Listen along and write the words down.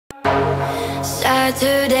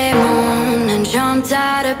Saturday morning, jumped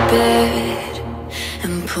out of bed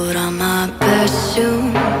and put on my best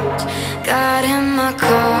suit. Got in my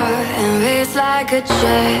car and raced like a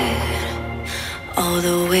jet all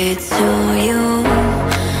the way to you.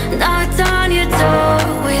 Knocked on your door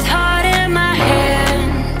with heart in my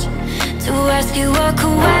hand to ask you a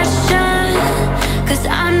question, 'cause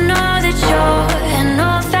I know that you're an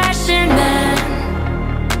old-fashioned man.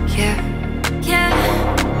 Yeah, yeah.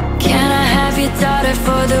 Can I have your daughter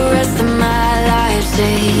for the rest of my life?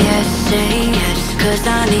 Say yes, 'cause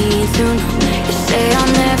I need to know. You say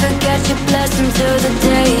I'll never get your blessing till the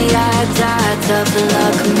day I die. Tough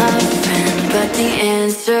luck, my friend, but the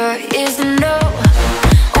answer is no.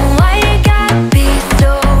 Oh, why you gotta be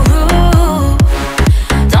so rude?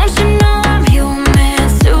 Don't you know I'm human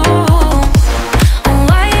too? Oh,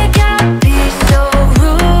 why you gotta be so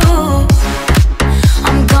rude?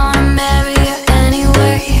 I'm gonna marry you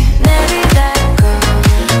anyway. Marry that girl.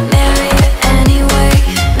 Marry you anyway.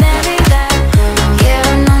 Marry that girl. Yeah,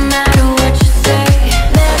 no matter what you say.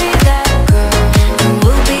 Marry that girl, and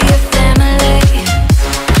we'll be a family.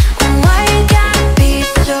 Oh, why you gotta be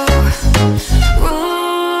so rude?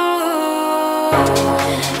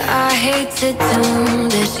 I hate to do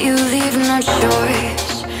this, you leave no choice.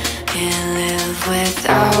 Can't live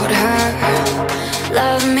without her.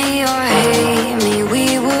 Love me or hate me, we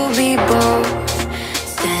will be both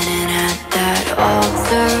standing at that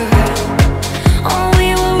altar. Oh, we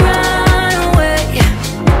will run away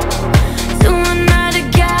to another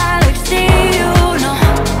galaxy.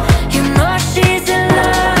 You know she's in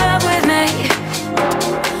love with me.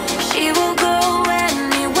 She will go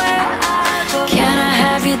anywhere I go. Can I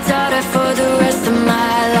have your daughter for the rest of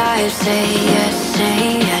my life? Say yes,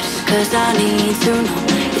 'cause I need to know.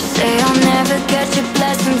 You say I'll never get your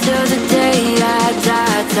blessing till the day I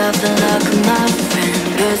die. Tough luck, my friend,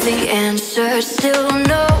 'cause the answer's still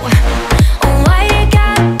no. Oh, why you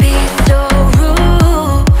gotta be so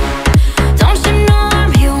rude? Don't you know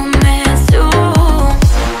I'm human too?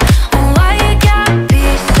 Oh, why you gotta be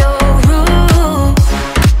so rude?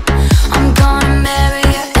 I'm gonna marry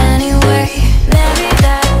you anyway. Marry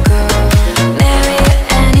that girl. Marry you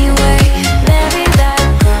anyway. Marry that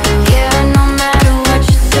girl. Yeah, no matter what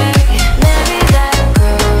you say. Marry that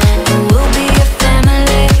girl, and we'll be a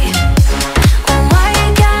family. Oh, why you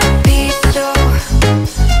gotta be so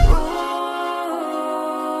rude?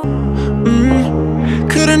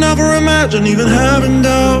 Couldn't ever imagine even having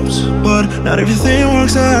doubts, but not everything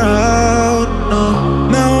works out, no.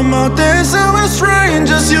 Now I'm out dancing with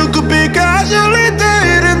strangers. You could be casually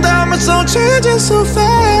dating. Diamonds don't changing so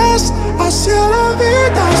fast. I see la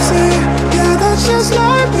vida, see. Yeah, that's just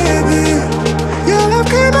life, baby. Your love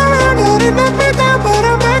came around and it knocked me down, but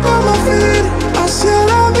I'm back on my feet. I see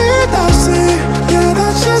la vida, see. Yeah,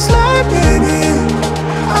 that's just life, baby.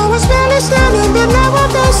 I was barely standing, but now I'm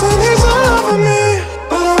dancing. He's all over me.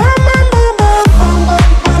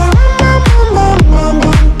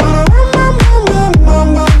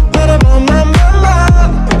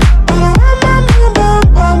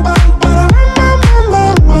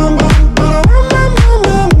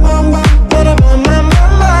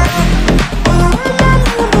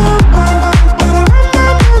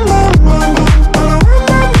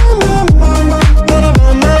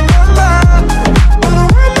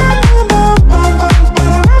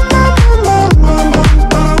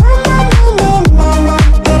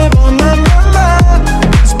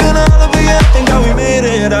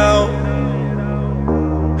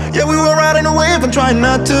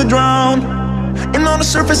 Not to drown. And on the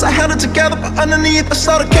surface I held it together, but underneath I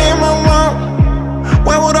saw it came around.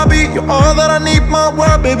 Where would I be? You're all that I need, my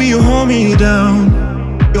world, baby, you hold me down.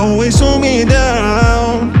 You always hold me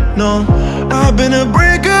down. No, I've been a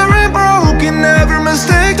breaker and broken. Every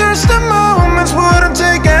mistake turns to moments, wouldn't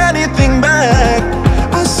take anything back.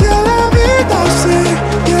 I see la vida, see.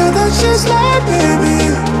 Yeah, that's just life, baby.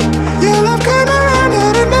 Your love came around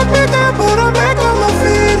and it knocked me down, but I'm back on my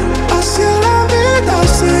feet. I see la vida,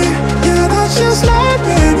 see. Yeah, that's just life,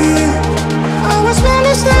 baby. I was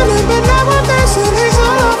barely standing, but now I'm dancing. He's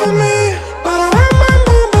all over me.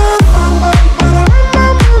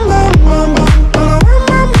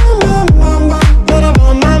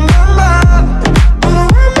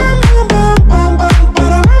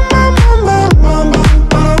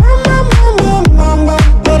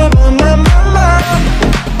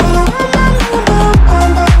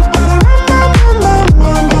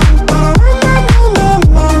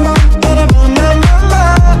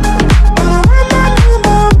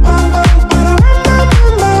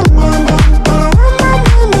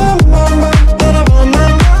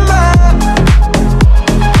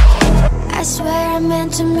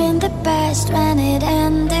 been the best when it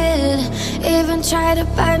ended. Even tried to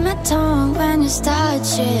bite my tongue when you started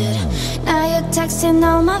shit. Now you're texting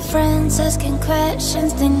all my friends, asking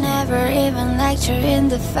questions they never even liked you in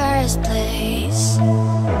the first place.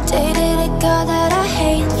 Dated a girl that I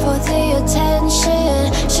hate for the attention.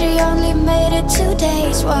 She only made it 2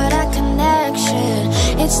 days, what a connection.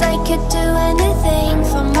 It's like you'd do anything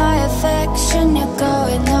for my affection. You're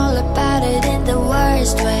going all about it in the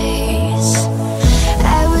worst ways.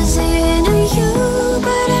 I was into you,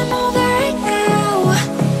 but I'm over it now.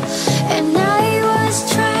 And I was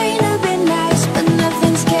trying to be nice, but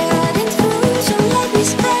nothing's getting through, so let me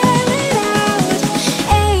spell it out.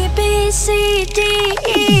 A, B, C, D,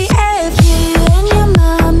 E, F, you and your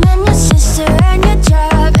mom and your sister and your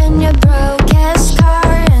job and your broke ass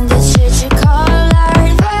car and the shit you call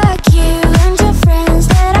art. Fuck you and your friends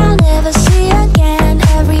that I'll never see again.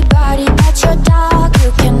 Everybody but your dog,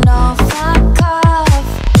 you can all fuck off.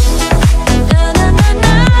 Na na na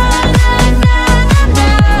na na na na.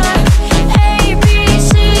 A, B,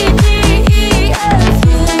 C, D, E, F,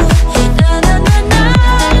 U. Na na na na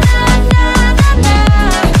na na na.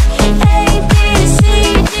 A, B, C,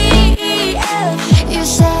 D, E, F. You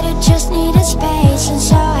said you just needed space, and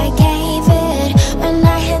so I gave it. When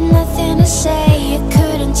I had nothing to say, you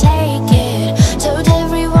couldn't take it. Told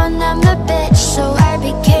everyone I'm a bitch, so I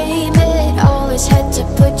became it. Always had to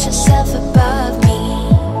put yourself above me.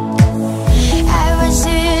 I was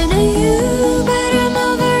into you, but I'm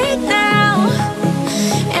over it now.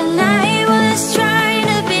 And I was trying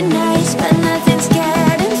to be nice, but nothing's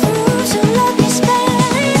getting through, so let me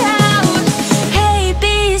spell it out. Hey, B,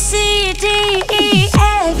 C, D, E,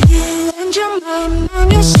 F, you and your mom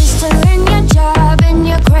and your sister and your job and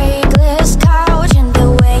your Craigslist couch and the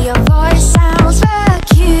way your voice sounds. Fuck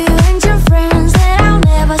you and your friends that I'll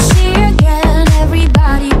never see again.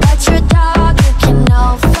 Everybody but your dog, you can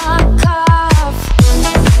all fuck off.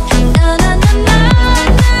 Na na na na na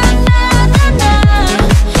na na na.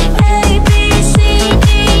 A, B, C, D,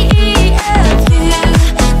 E, F, U.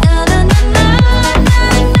 Na na na na na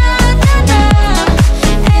na na na.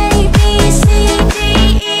 A, B, C, D,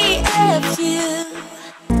 E, F, U.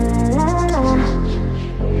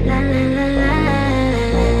 La la la la la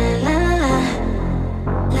la la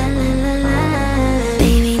la la la.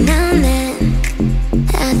 Baby, now and then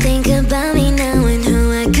I think about me now and who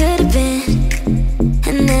I could have been,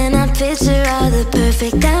 and then I picture all the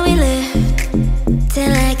perfect that we lived,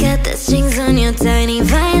 till I got the strings on your tiny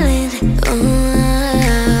violin. Oh,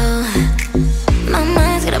 my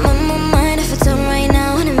mind's got a my mind if it's on right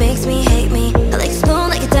now, and it makes me hate me. I'll explode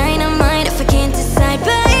like a dynamite if I can't decide,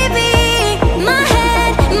 baby. My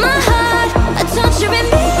head, my heart, I don't you in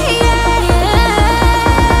me, yeah, yeah.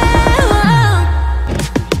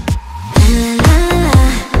 La la la la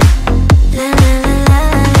la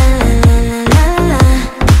la la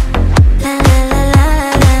la la la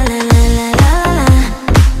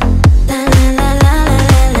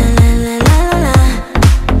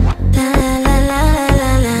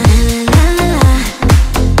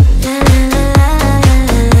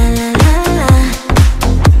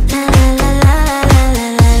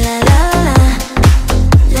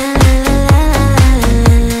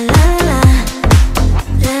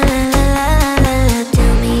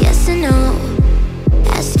Tell me yes or no,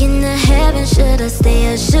 asking the heaven, should I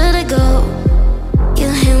stay or should I go? You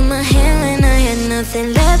held my hand when I had nothing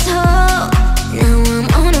left to hold. Now I'm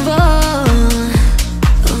on a roll.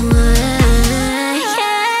 Oh,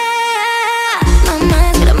 yeah. My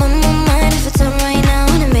mind's got a my mind if it's on right now,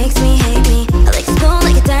 and it makes me hate me. I'll explode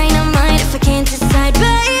like a dynamite if I can't decide,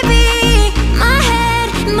 baby. My head,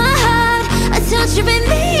 my heart, I touch you in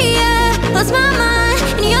me, yeah. Lost my mind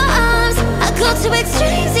in your arms, I go to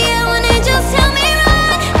extremes, yeah. When angels tell me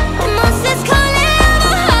run, and monsters calling out,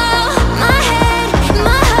 oh. My head,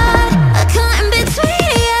 my heart, I caught in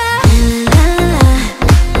between, yeah. La la la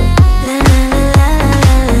la la la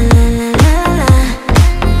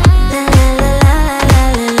la la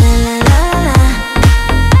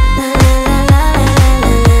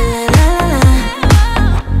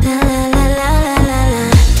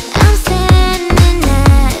I'm standing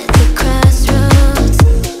at the crossroads.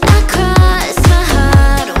 I cross my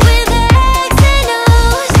heart with X and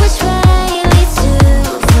O's. Which way leads to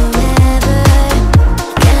forever?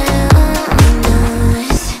 God only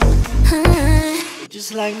knows.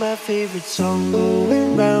 Just like my favorite song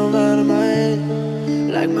going round out of my head.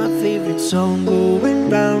 Like my favorite song going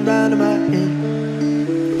round out of my head.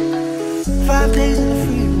 5 days in the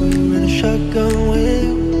freeway, in a shotgun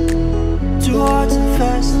wheel. 2 hearts in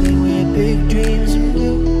fast lane, we had big dreams and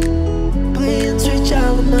blue. Playing sweet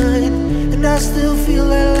child of mine, and I still feel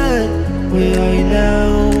that light. Where are you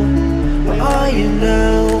now? Where are you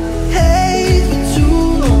now? Hey, it's been too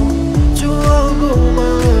long ago, my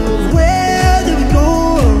love. Where did we go?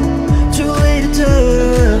 Too late to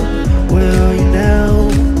turn around. Where are you now?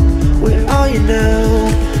 Where are you now?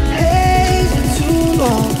 Hey, it's been too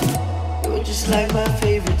long. You're just like my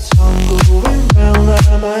favorite song going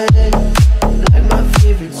round my head. Like my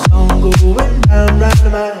favorite song going round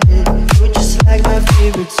my head. You're just like my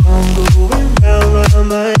favorite song going round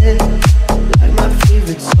my head. Like my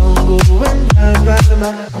favorite song going round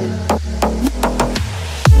my head.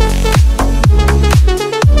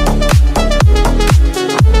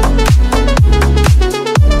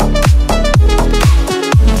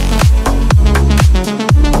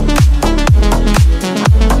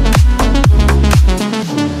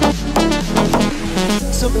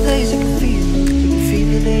 Some days you can feel it, but the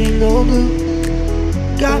feeling ain't no good.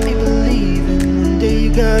 Got me believing one day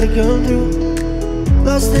you gotta come through.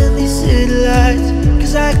 Lost in these city lights,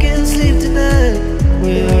 cause I can't sleep tonight.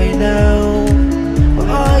 Where are you now? Where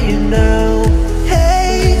are you now?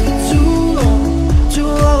 Hey, it's been too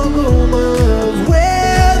long ago, my love.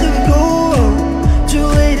 Where did we go? Too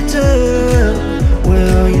late to turn around. Where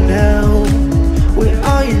are you now? Where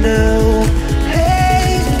are you now?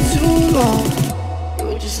 Hey, it's been too long.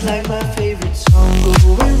 You're just like my favorite song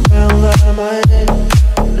going round my head.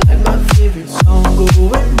 Like my favorite song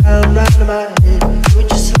going round my head. You're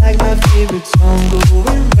just like my favorite song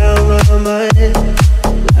going round my head.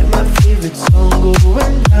 Like my favorite song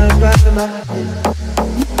going round my head.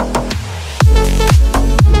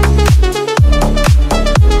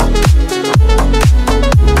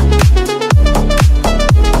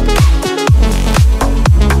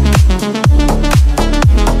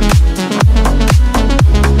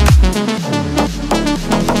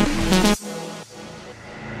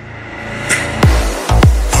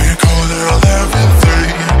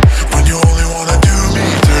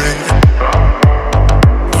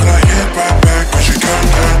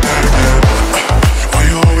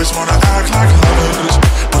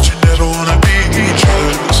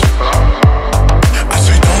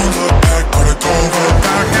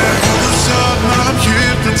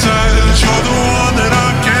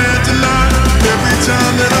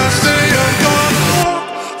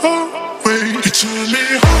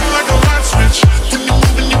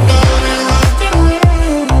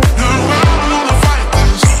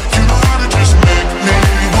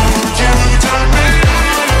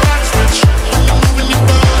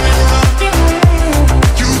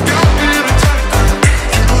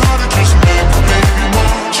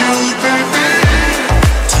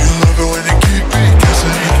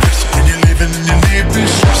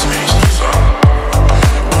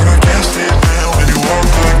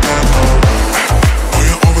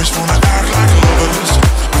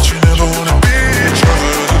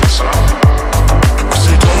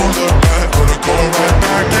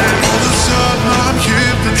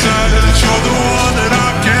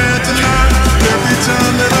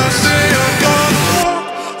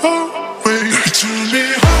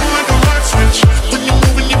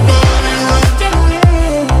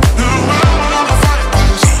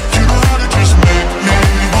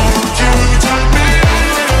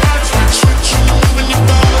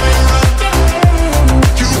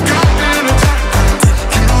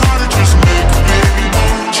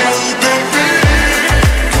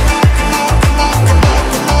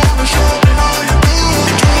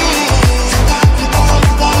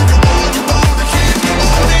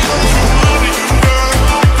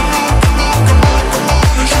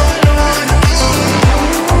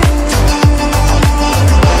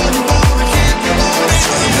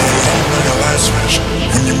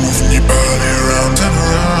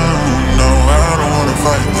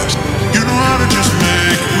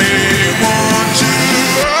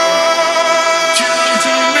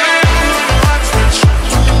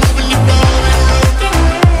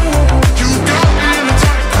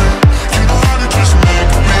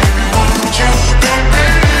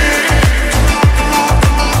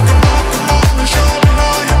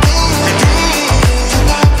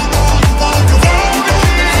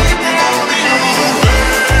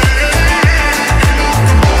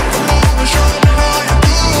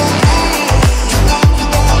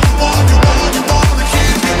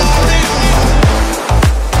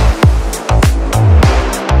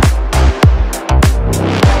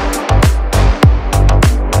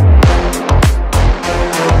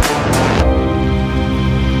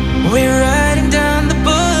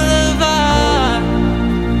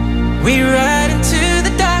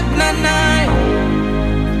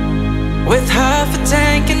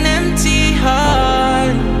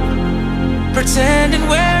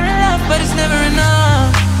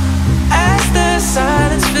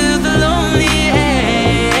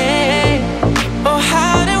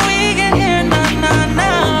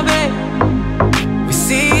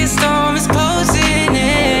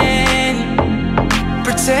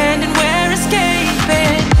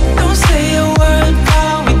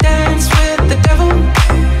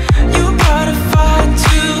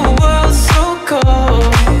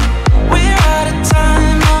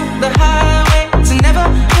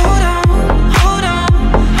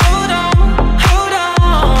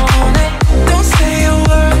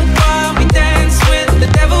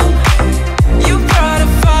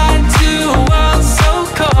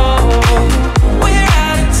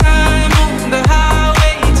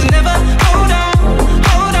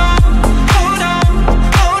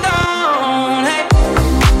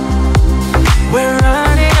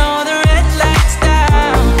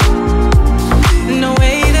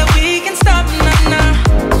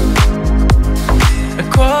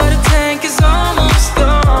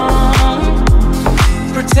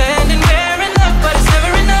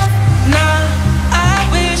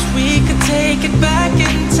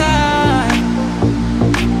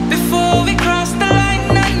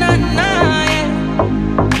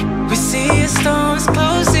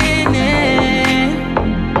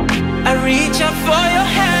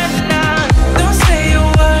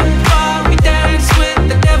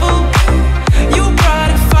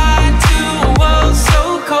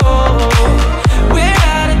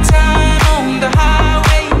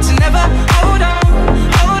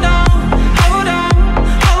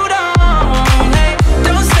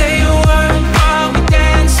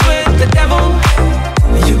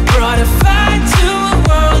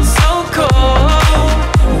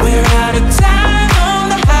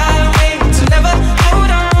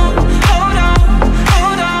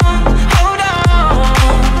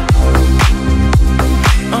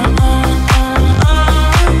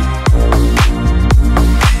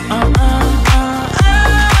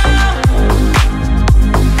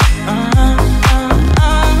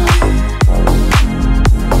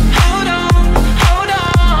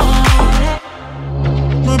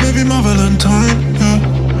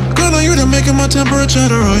 making my temperature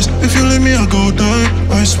to rise. If you leave me, I go die,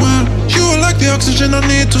 I swear. You are like the oxygen I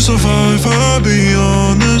need to survive. I'll be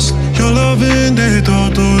honest, your loving they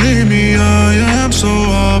totally me. I am so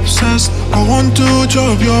obsessed. I want to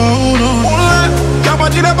drop your hold on. Won't let your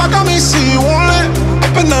body the back of me see. Won't let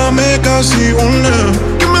up and I make her see. Won't let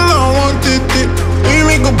give me love, Nwantiti. You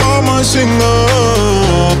make a ball my singer.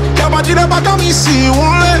 Your body the back of me see.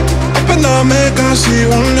 Won't let up and I make her see.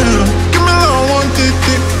 Won't let give me love,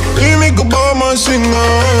 Nwantiti. You make a ball my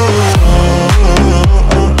singer.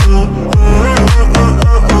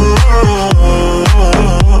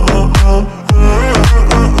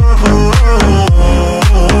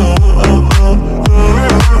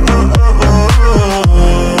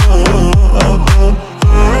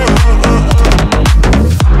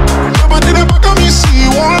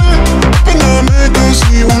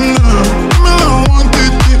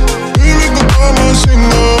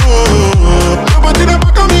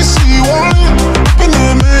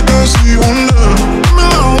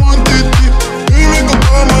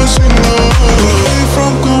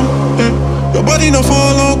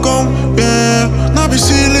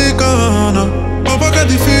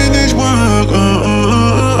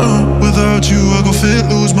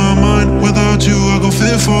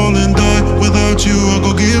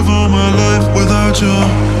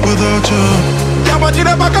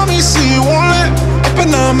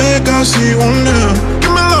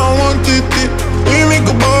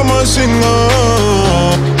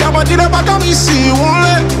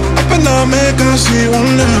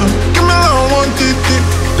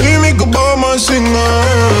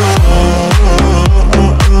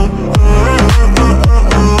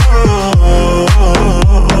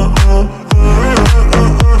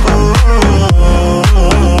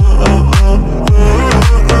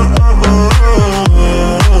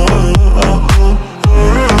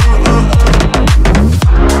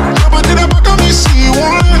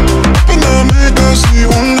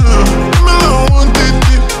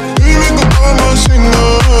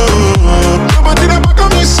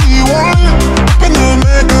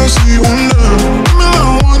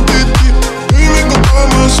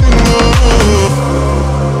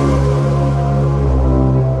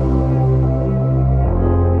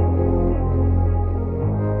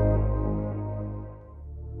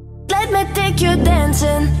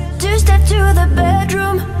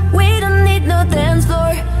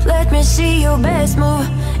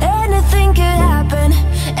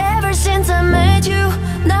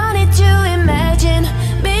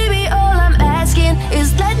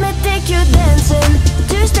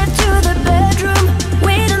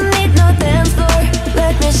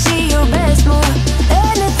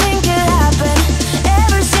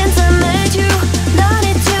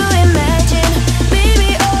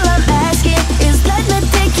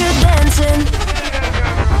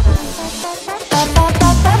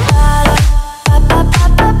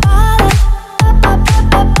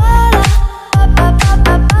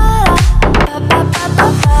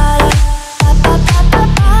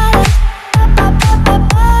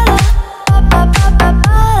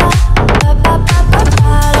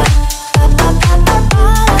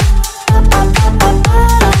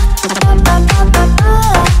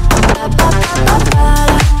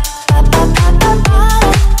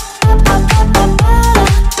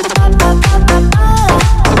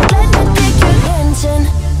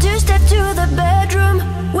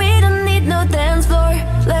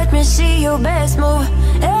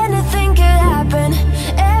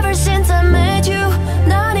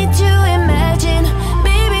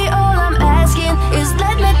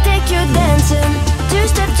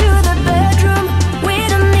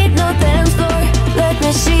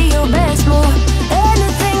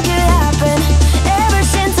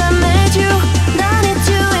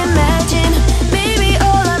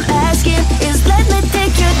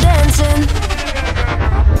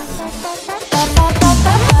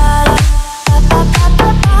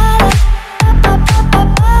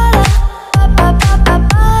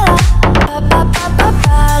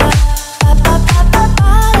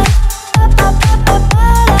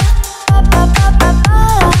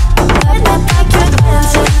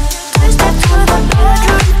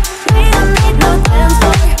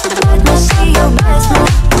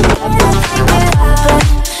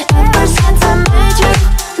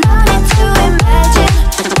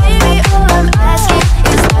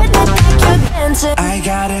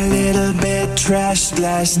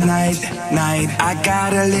 last night. I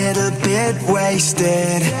got a little bit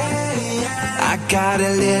wasted. I got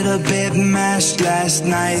a little bit mashed last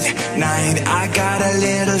night. I got a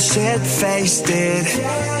little shit-faced.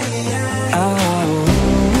 Oh,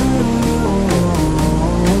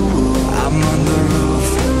 I'm on the roof.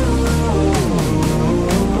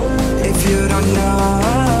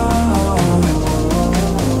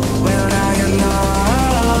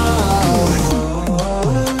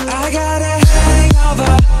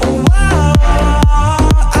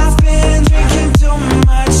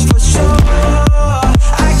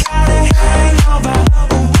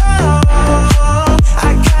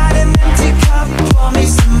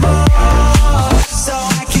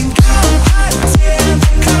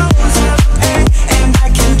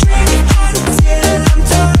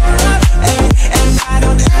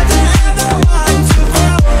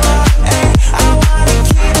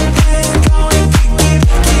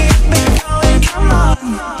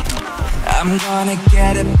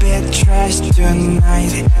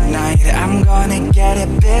 night. I'm gonna get a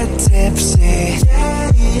bit tipsy.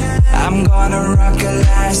 I'm gonna rock a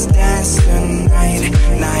last dance tonight,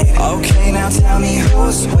 night. Okay, now tell me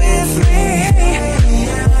who's with me.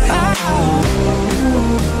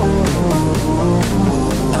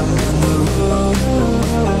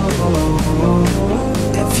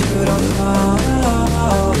 If you don't know,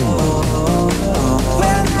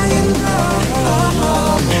 well now you know.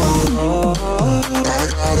 I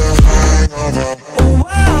got a hangover.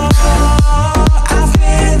 I've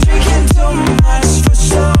been drinking too much for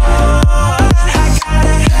sure. I got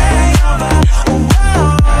a hangover.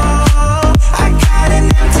 I got an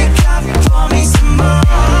empty cup, pour me some more,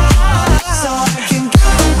 so I can go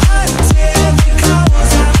until the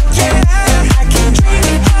close up. Yeah, I can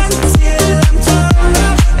drink until I'm torn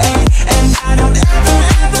up. And I don't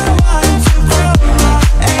ever want to grow up.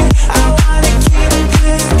 I wanna keep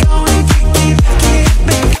it going, keep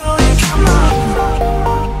it going. Come on.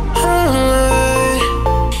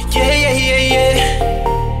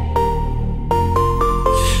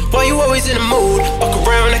 Why you always in the mood? Walk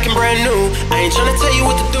around acting brand new. I ain't tryna tell you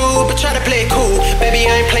what to do, but try to play it cool. Baby,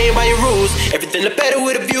 I ain't playing by your rules. Everything look better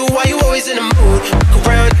with a view. Why you always in the mood? Walk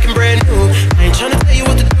around acting brand new. I ain't tryna tell you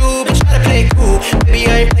what to do, but try to play it cool. Baby,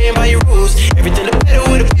 I ain't playing by your rules. Everything look better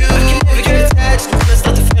with a view. I can never get attached. When I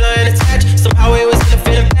start to feel I ain't attached, somehow it was in a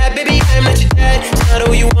feeling bad. Baby, I am not your dad. It's not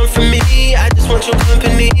all you want from me. I just want your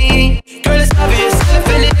company. Girl, it's obvious,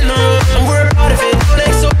 elephant in the room, and we're a part of it. Don't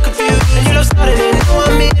act so confused, and you love starting it. Know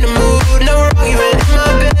I'm in the mood, now we're arguing in my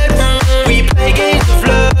bedroom. We play games of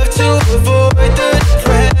love to avoid the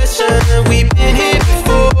depression. We've been here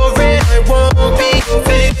before, and I won't be your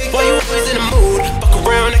victim. Why you always in the mood? Fuck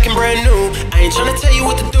around acting brand new. I ain't tryna tell you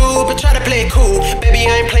what to do, but try to play it cool. Baby,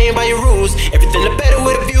 I ain't playing by your rules. Everything look better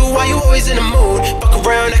with a view. Why you always in the mood? Fuck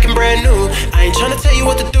around acting brand new. I ain't tryna tell you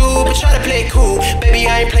what to do, but try to play it cool. Baby,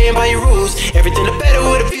 I ain't playing by your rules. Everything look better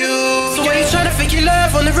with a view. So why you tryna fake your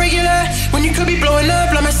love on the regular, when you could be blowing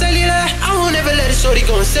up like my cellular? I won't ever let a shorty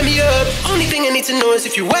go and set me up. Only thing I need to know is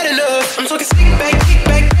if you wet enough. I'm talking kick back,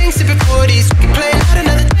 bang, sipping 40s. We can plan out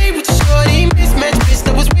another day with your shorty. Mismatch, bitch,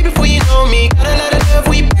 that was way before you know me. Got a lot of love,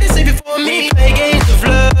 we better save it for me. We play games of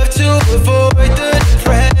love to avoid the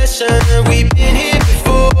depression. We've been here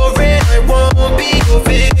before, and I won't be your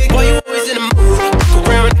victim. Why you always in the mood? Go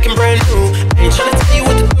around acting brand new. I ain't tryna tell you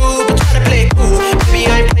what to do, but try to play it cool. Baby,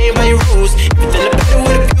 I ain't playing by your rules. Everything look better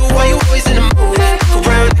with a view. Why you always in the mood? Go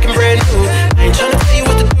around acting brand new. I ain't tryna tell you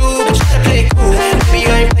what to do, but try to play it cool. Baby,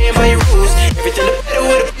 I ain't playing by your rules. Everything look better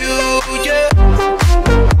with a view, yeah.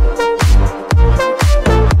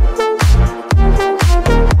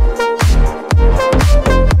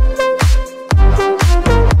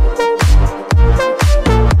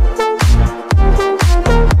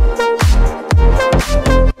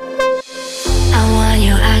 I want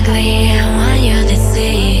you ugly, I want you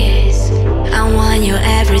disease. I want you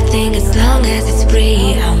everything as long as it's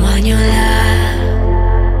free. I want your love.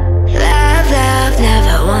 Love, love, love,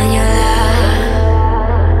 I want your love.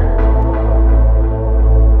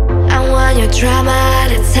 I want your drama,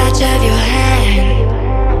 the touch of your hand.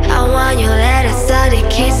 I want your letter, started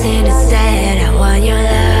kissing instead. I want your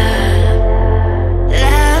love.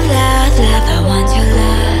 Love, love, love, I want your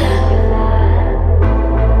love.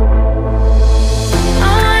 I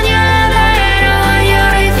want your love and I want your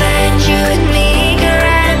revenge. You and me could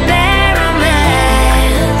write a bad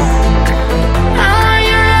romance. I want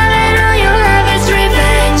your love and all your love is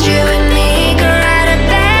revenge. You and me could write a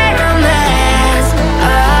bad romance.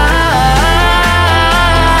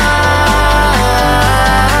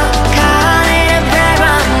 Call it a bad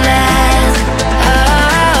romance.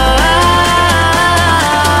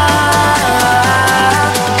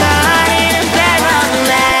 Call it a bad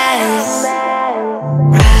romance.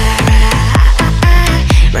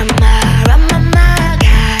 Rama, rama, ma,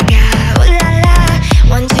 ga, ga, ooh la la.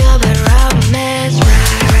 Want your bad romance.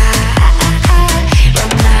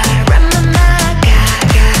 Rama, rama, ma, ga,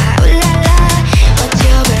 ga, ooh la la. Want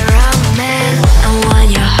your bad romance. I want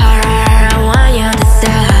your horror, I want your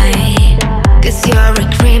design. 'Cause you're a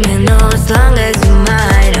criminal as long as you're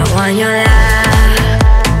mine. I want your love.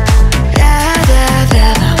 Love, love,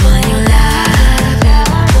 love, I want your love.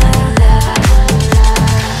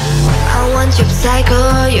 I want your psycho,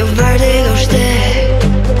 your vertigo shtick.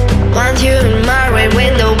 Want you in my right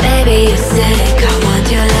window, baby, you're sick. I want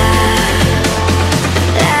your love.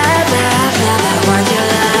 Love, love, love, I want your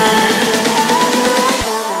love.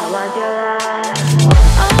 I want your love.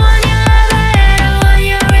 I want your love and I want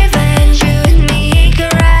your revenge. You and me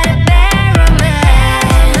could write a bad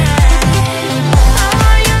romance. I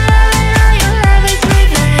want your love and all your love is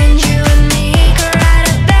revenge. You and me could write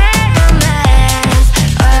a bad romance.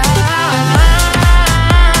 Oh,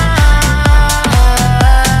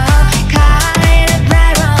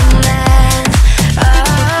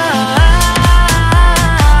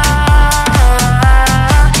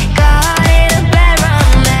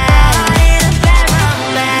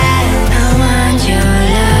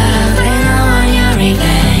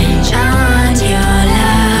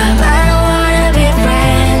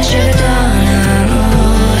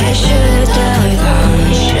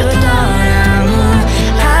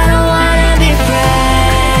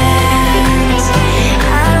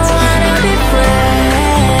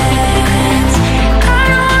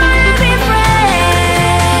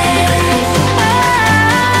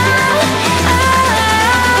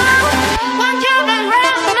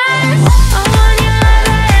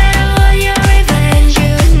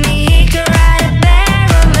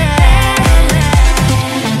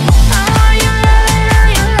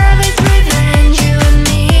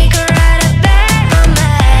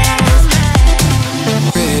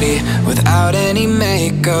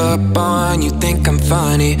 up on. You think I'm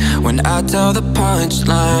funny when I tell the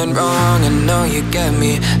punchline wrong. I know you get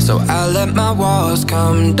me, so I let my walls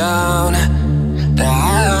come down,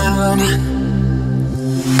 down.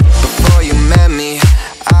 Before you met me,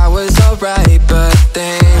 I was alright, but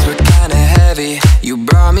things were kinda heavy. You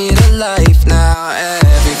brought me to life now.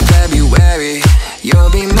 Every February,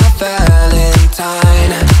 you'll be my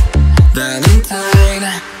Valentine,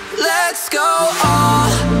 Valentine. Let's go all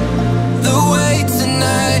the way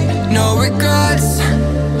tonight. No regrets,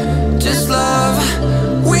 just love.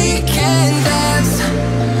 We can dance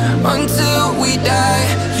until we die.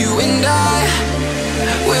 You and I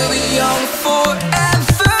will be young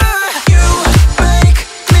forever. You make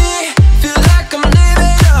me feel like I'm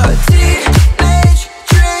living a teenage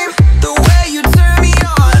dream. The way you turn me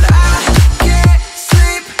on, I can't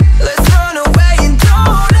sleep. Let's run away and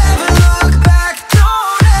don't ever look back.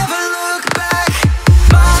 Don't ever look back.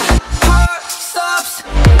 My heart stops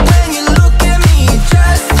when you look at me.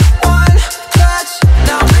 Just one touch.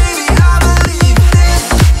 Now baby, I believe this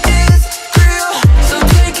is real. So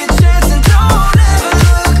take a chance and don't ever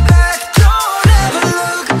look back. Don't ever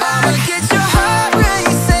look back. I'ma get your heart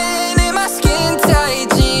racing in my skin tight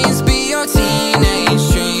jeans. Be your teenage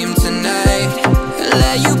dream tonight.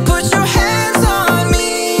 Let you put your hands on me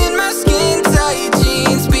in my skin tight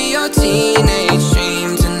jeans. Be your teenage dream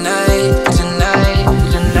tonight, tonight,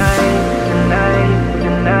 tonight, tonight,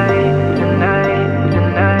 tonight, tonight,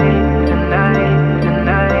 tonight, tonight, tonight,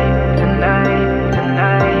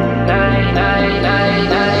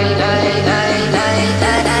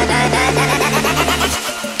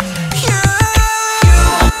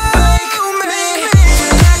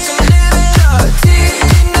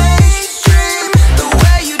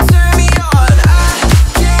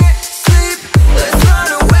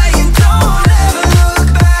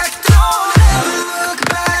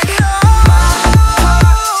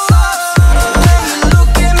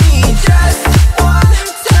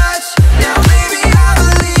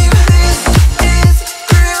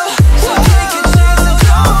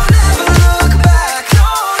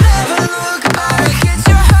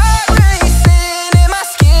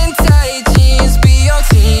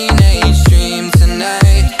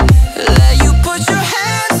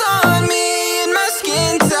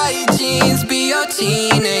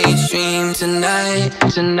 tonight,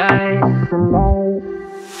 tonight, tonight.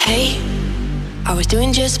 Hey, I was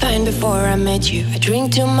doing just fine before I met you. I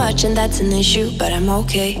drink too much and that's an issue, but I'm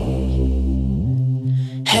okay.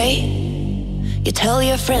 Hey, you tell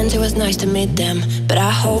your friends it was nice to meet them, but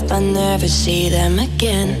I hope I never see them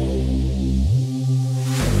again.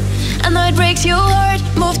 I know it breaks your heart.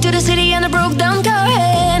 Moved to the city and I broke down car.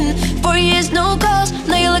 And 4 years no calls.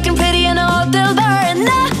 Now you're looking pretty in a hotel bar. And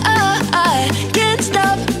I can't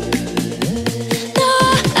stop. No,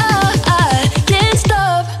 I can't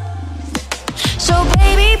stop. So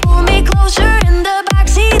baby, pull me closer in the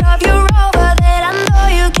backseat of your Robbe that I know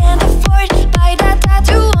you can't afford. Buy that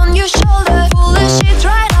tattoo on your shoulder. Pull the sheets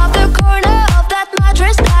right off the corner of that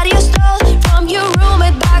mattress that you stole from your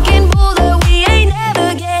roommate back in Boulder. We ain't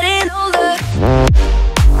never getting older.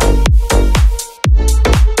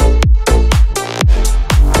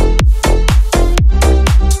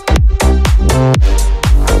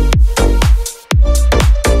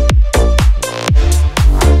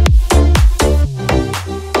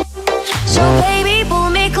 So baby, pull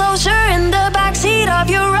me closer in the backseat of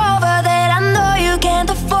your Robbe that I know you can't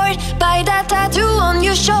afford. Buy that tattoo on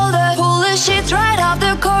your shoulder. Pull the sheets right off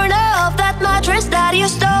the corner of that mattress that you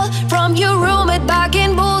stole from your roommate back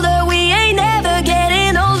in Boulder. We ain't never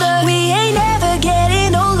getting older. We ain't never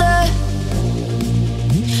getting older.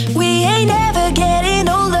 We ain't never getting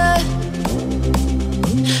older.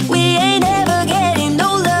 We ain't never getting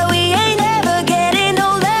older. We ain't never getting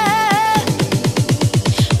older.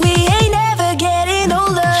 We ain't never getting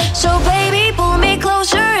older. So baby, pull me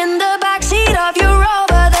closer in the backseat of your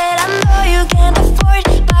Robbe that I know you can't afford.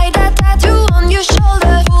 Buy that tattoo on your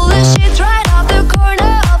shoulder. Pull the sheets right off the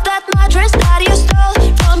corner of that mattress that you stole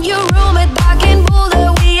from your roommate back in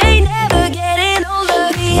Boulder. We ain't never getting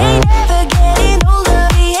older. We ain't never getting older.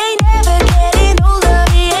 We ain't never getting older.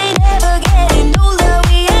 We ain't never getting older.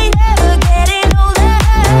 We ain't never getting older.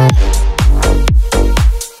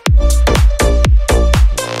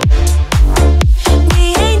 We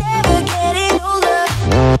ain't never getting older.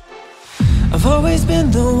 I've always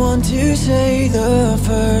been the one to say the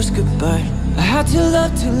first goodbye. I had to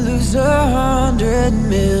love to lose 100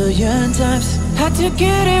 million times. Had to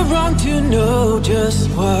get it wrong to know just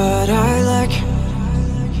what I like.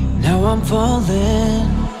 Now I'm falling.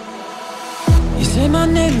 You say my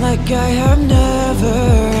name like I have never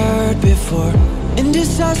heard before. In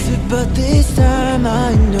this exhausted, but this time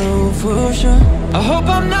I know for sure. I hope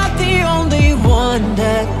I'm not the only one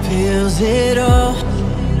that feels it all.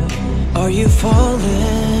 Are you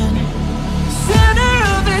falling? Center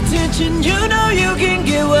of attention, you know you can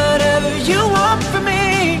get whatever you want from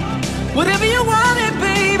me. Whatever you want it,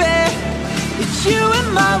 baby. It's you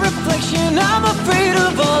and my reflection. I'm afraid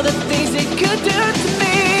of all the things it could do to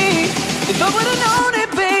me. If I would've known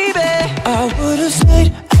it, baby, I would've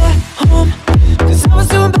stayed at home, cause I was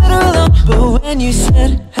doing better alone. But when you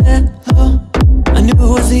said hello, I knew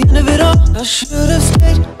it was the end of it all. I should've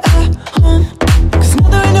stayed at home, cause now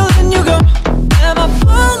that I know letting you go. Am I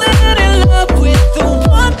falling in love with the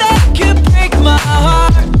one that could break my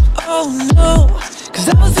heart? Oh no, cause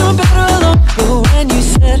I was doing better alone. But when you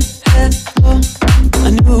said hello, I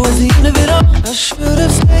knew it was the end of it all. I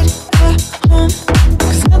should've stayed at home,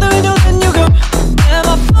 cause now that I know letting you go. Am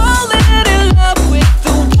I falling in love with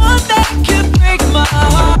the one that could break my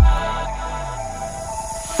heart?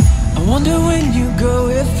 I wonder when you go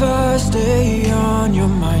if I stay on your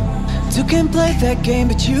mind. Two can play that game,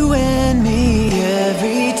 but you and me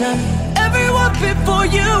every time. Everyone before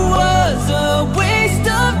you was a waste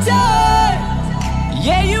of time.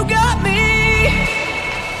 Yeah, you got me.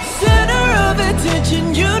 Center of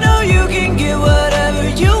attention, you know you can get whatever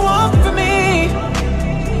you want from me.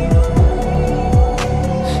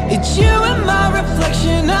 It's you and my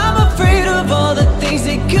reflection. I'm afraid of all the things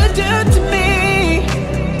it could do to me.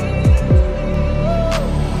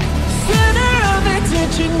 Center of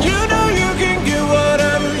attention, you know you can get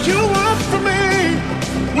whatever you want from me.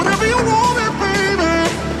 Whatever you want it, baby.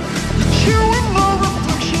 It's you and my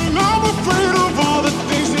reflection. I'm afraid of all the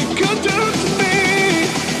things it could do to me.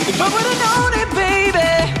 If I would've known it, baby,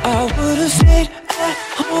 I would've stayed at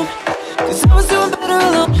home, cause I was doing better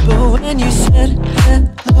alone. But when you said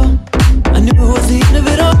hello, I knew it was the end of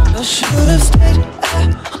it all. I should've stayed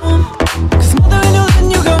at home, cause now that I know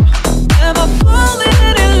letting you go. Am I falling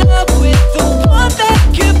in love with the one that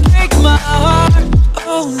could break my heart?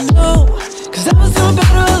 Oh no, cause I was doing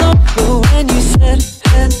better alone. But when you said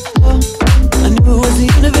hello, I knew it was the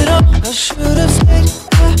end of it all. I should've stayed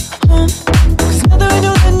at home, cause now that I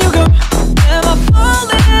know letting you go. Am I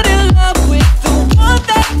falling in love with the one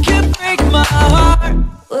that could break my heart?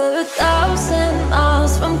 We're 1,000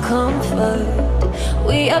 miles from comfort.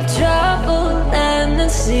 We have traveled land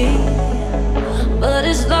and sea. But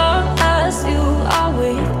as long as you are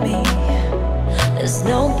with me, there's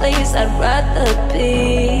no place I'd rather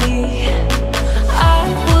be. I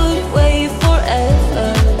would wait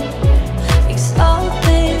forever,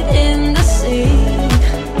 exalted in the sea.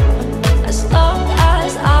 As long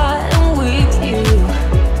as I am with you,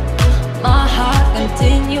 my heart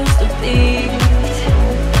continues to beat.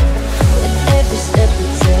 With every step we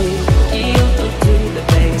take, you go to the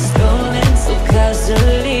base, rolling so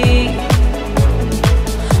casually.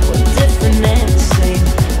 We're different and the same,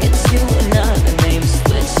 it's you another name.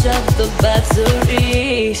 Switch up the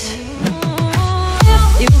batteries.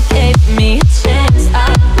 If you gave me a chance, I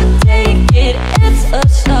would take it. It's a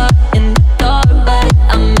shot in the dark, but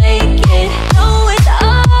I make it. Know with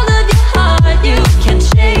all of your heart you can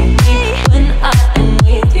shake me. When I am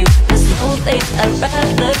with you, there's no place I'd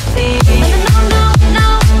rather be. No, no, no,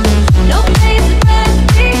 no place I'd rather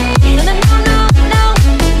be. No, no, no, no,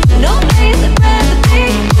 no place I'd rather be.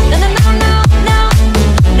 No, no, no, no, no,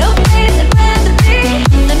 no place I'd rather be.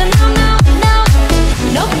 No, no, no, no, no,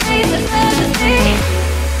 no place I'd rather be.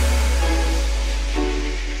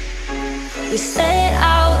 We set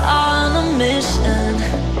out on a mission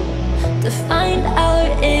to find our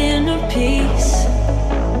inner peace,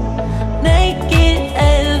 make it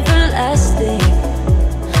everlasting,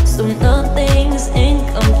 so nothing's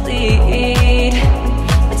incomplete.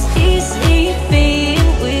 It's easy being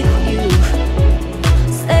with you,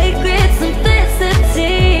 sacred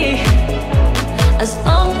simplicity. As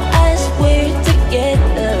long as we're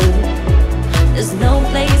together, there's no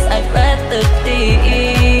place I'd rather be.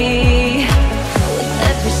 With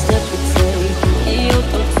every step we take, you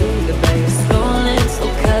go to the base, rolling so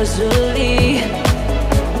casually.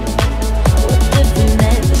 We're different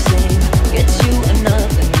and the same, get you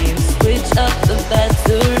another name. Switch up the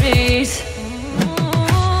batteries.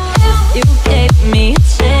 If you gave me a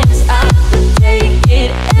chance, I would take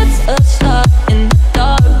it. It's a shot in the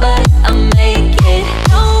dark, but I make it.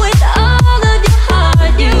 Know with all of your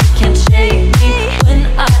heart you can shake me. When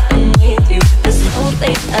I am with you, there's no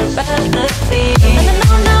place I'd rather be. No, no,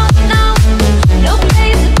 no, no, no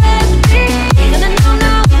place I'd rather be. No, no, no,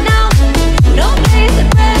 no, no, no place I'd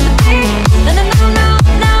rather be. No, no, no, no,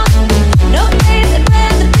 no, no place I'd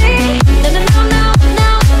rather be. No, no, no, no, no,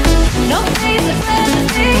 no place I'd rather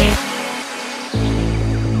be.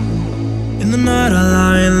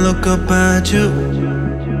 up at you.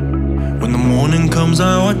 When the morning comes,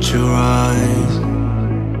 I watch your eyes.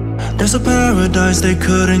 There's a paradise they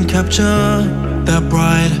couldn't capture, that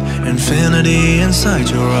bright infinity inside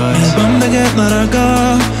your eyes. 매일 밤 내게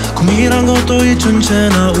날아가 고민한 것도 잊은 채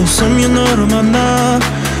나 웃으며 너를 만나.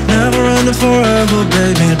 Never ending forever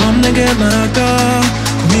baby. 매일 밤 내게 날아가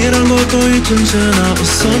고민한 것도 잊은 채 나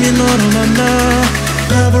웃으며 너를 만나.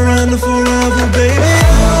 Never ending forever baby.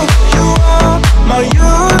 You are my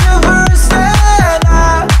universe and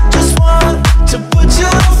I just want to put you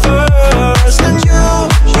first. And you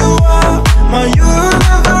are my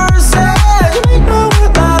universe and you make my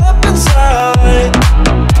world light up inside.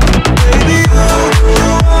 Baby,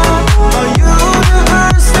 you are my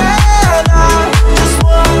universe and I just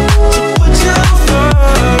want to put you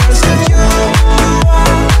first. And you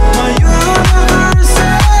are my universe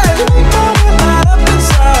and you make my world light up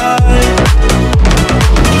inside.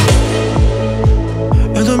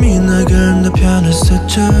 어둠이 내겐 내 편을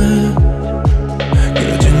스쳐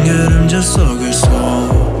길어진 그림자 속에서.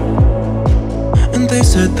 And they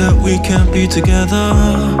said that we can't be together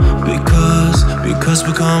because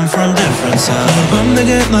we come from different sides. 매일 밤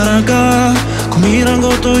내게 날아가 고민한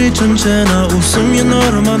것도 잊은 채 나 웃으며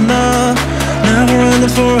너를 만나. Never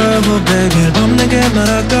ending forever baby. 매일 밤 내게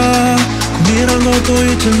날아가 고민한 것도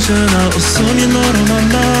잊은 채 나 웃으며 너를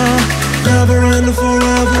만나. Never ending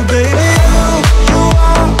forever baby. You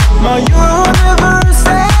are my universe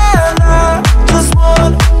and I just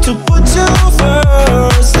want to put you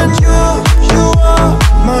first. And you are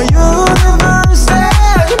my universe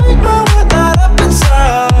and you make my world light up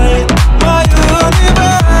inside. My universe,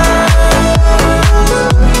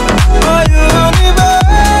 my universe,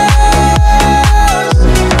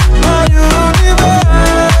 my universe.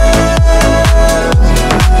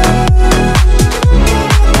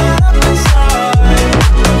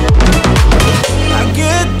 I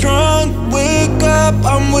get drunk, wake up,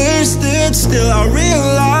 I'm wasted. Still I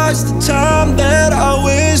realize the time that I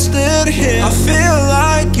wasted here. I feel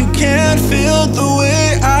like you can't feel the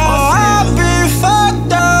way I feel. I'd be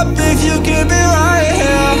fucked up if you keep me right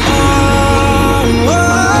here. Oh, oh,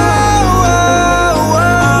 oh, oh,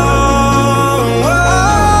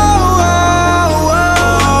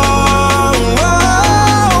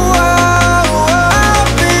 oh, I'd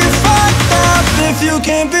be fucked up if you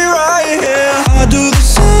can't be right here. I do the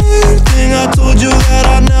same thing. I told you that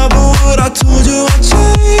I never would. I told you I'd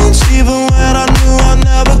change, even when I knew I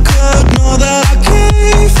never could. Know that I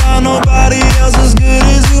can't find nobody else as good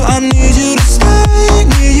as you. I need you to stay,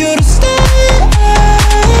 need you to stay.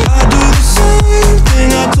 I do the same thing.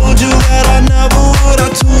 I told you that I never would. I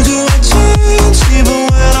told you I'd change, even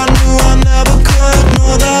when I knew I never could.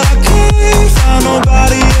 Know that I can't find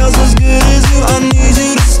nobody else as good as you. I need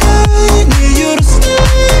you to stay, need you to stay.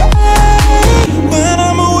 When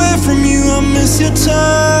I'm away from you, I miss your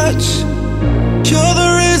touch. You're the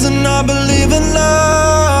reason I believe in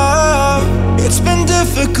love. It's been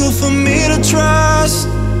difficult for me to trust,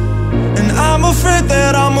 and I'm afraid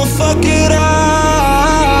that I'ma fuck it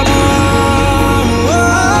up. Oh,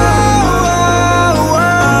 oh,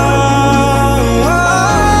 oh,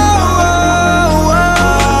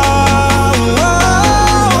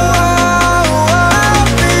 oh, I'll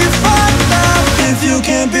be fucked up if you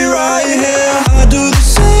can't be right here. I do the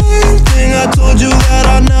same thing. I told you that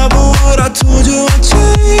I never would. I told you I'd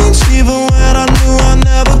change, even when I knew I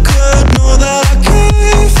never could. Know that I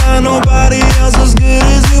can't find nobody else as good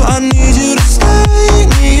as you. I need you to stay,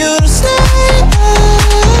 need you to stay.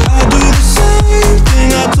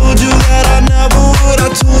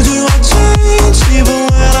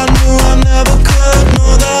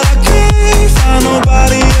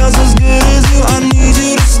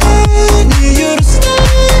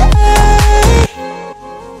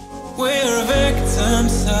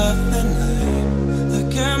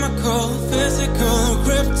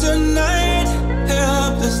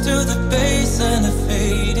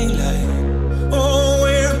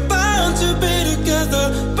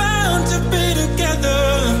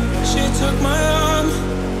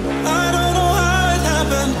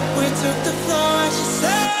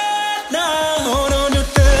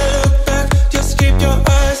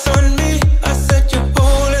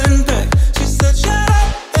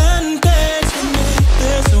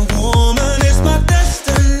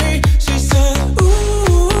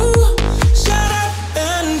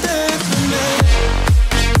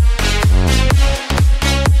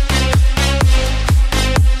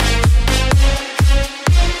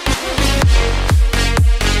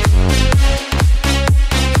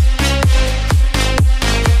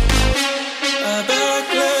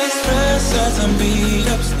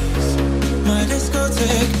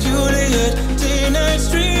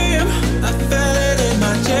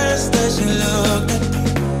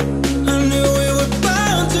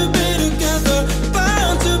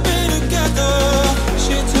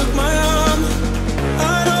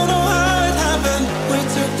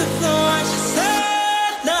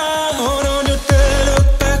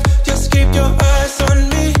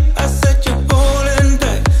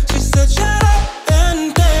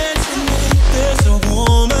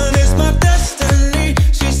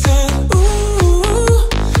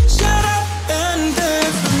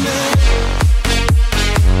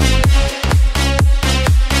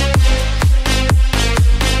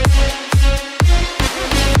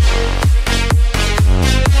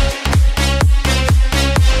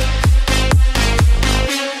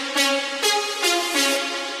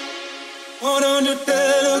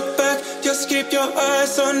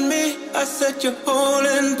 that you're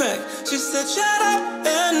holding back. She said, shut up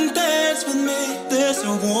and dance with me. This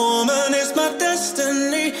woman is my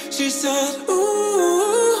destiny. She said,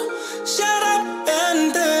 ooh, shut up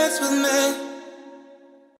and dance with me.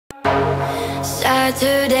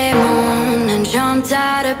 Saturday morning, jumped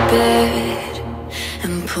out of bed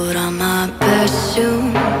and put on my best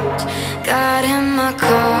suit. Got in my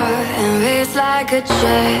car and raced like a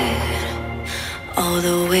jet all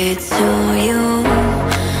the way to you.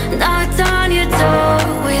 Knocked on your door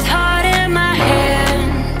with heart in my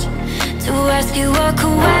hand to ask you a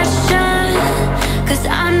question, 'cause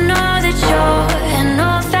I know that you're an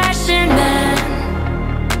old-fashioned man.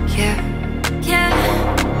 Yeah, yeah.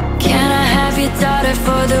 Can I have your daughter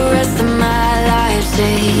for the rest of my life?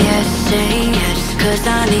 Say yes, 'cause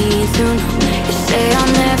I need to know. You say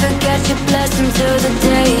I'll never get your blessing till the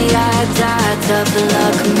day I die. Tough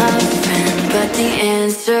luck, my friend, but the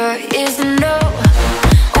answer is no.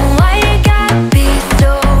 Oh, why you gotta be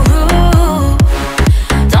so rude?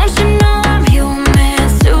 Don't you know I'm human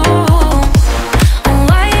too? Oh,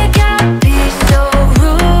 why you gotta be so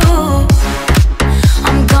rude?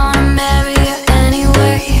 I'm gonna marry you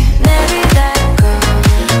anyway. Marry that girl.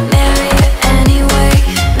 Marry you anyway.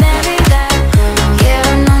 Marry that girl. Yeah,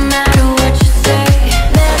 no matter what you say.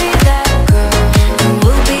 Marry that girl, and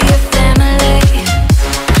we'll be a family.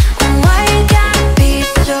 Oh, why you gotta be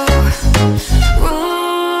so rude?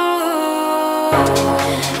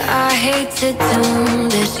 I hate to do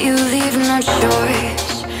this, you leave no choice.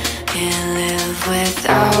 Can't live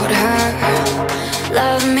without her.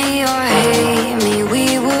 Love me or hate me, we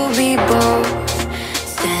will be both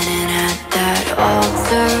standing at that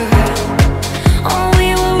altar. Oh, we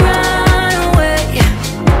will run away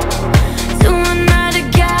to another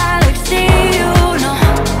galaxy.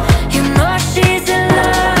 You know she's in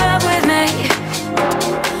love with me.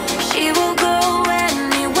 She will go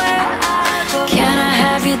anywhere I go. Can I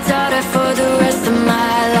have your daughter for the rest of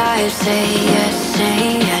my life? Say yes,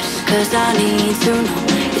 'cause I need to know.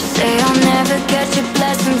 You say I'll never get your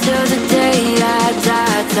blessing till the day I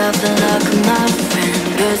die. Tough luck, my friend,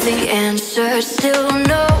 'cause the answer's still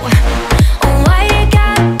no. Oh, why you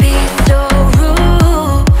gotta be so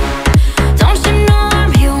rude? Don't you know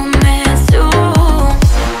I'm human too?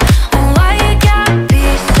 Oh, why you gotta be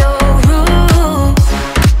so rude?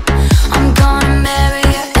 I'm gonna marry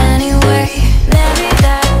you anyway. Marry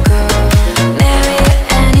that girl. Marry you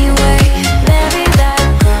anyway. Marry that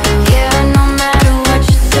girl. Yeah, no matter what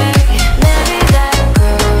you say. Marry that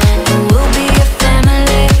girl, and we'll be a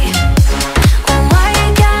family. Oh, why you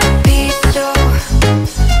gotta be so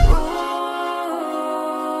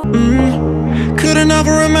rude? Couldn't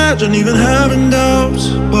ever imagine even having doubts,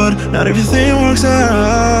 but not everything works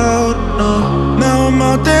out, no. Now I'm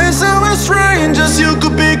out dancing with strangers you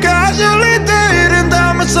could be casually dating.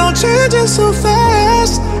 Diamonds don't changing so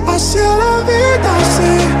fast. I still love it, I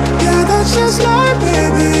say, yeah, that's just life,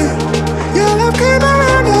 baby. Your love came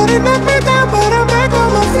around, and it knocked me down, but I'm back on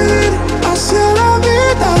my feet. I still love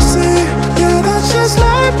it, I say, yeah, that's just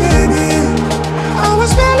life, baby. I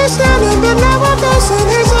was barely standing, but now I'm dancing,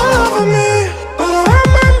 he's all over me.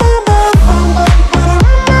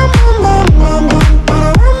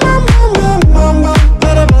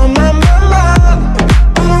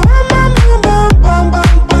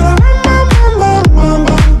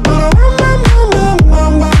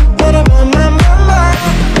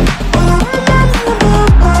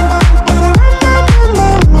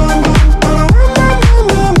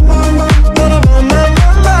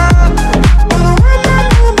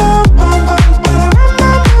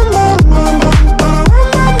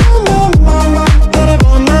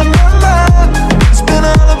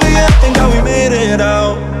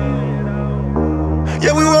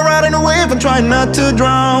 Trying not to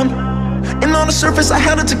drown. And on the surface I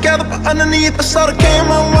held it together, but underneath I saw the came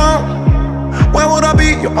around. Where would I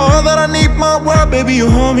be? You're all that I need, my world, baby, you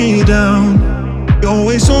hold me down. You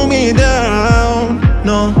always hold me down.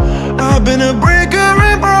 No, I've been a breaker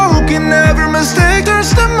and broken. Every mistake turns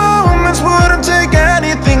to moments, wouldn't take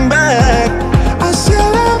anything back. I still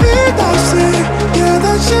love it, I say, yeah,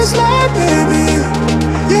 that's just life, baby.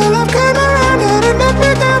 Your love came around and it knocked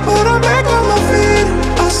me down, but I'm back on my feet.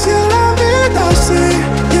 I still love it, I say,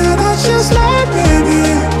 yeah, that's just life, baby.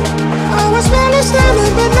 I was barely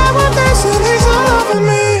standing, but now I'm dancing, he's all over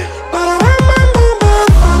me.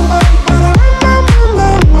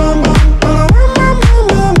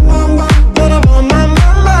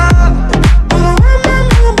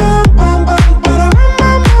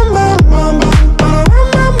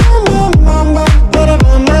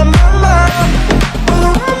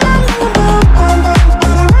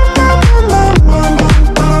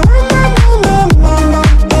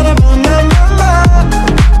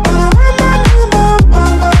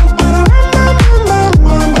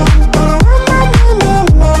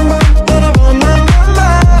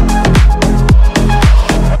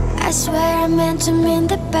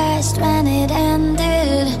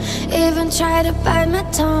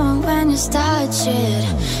 start shit.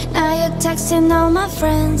 Now you're texting all my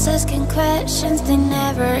friends, asking questions. They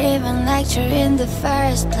never even liked you in the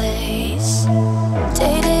first place.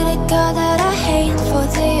 Dated a girl that I hate for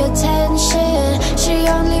the attention. She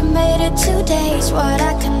only made it 2 days, what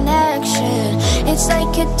a connection. It's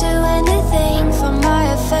like you'd do anything for my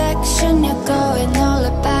affection. You're going all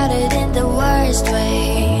about it in the worst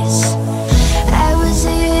ways. I was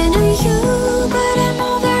into you, but I'm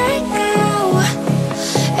over it now.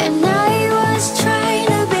 And I was trying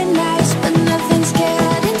to be nice, but nothing's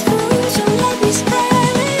getting through, so let me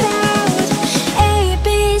spell it out. A, B,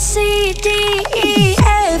 C, D, E,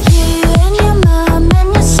 F, you and your mom and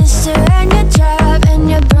your sister and your job and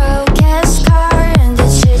your broke-ass car and the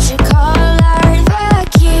shit you call art.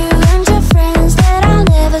 Fuck you and your friends that I'll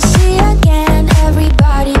never see again.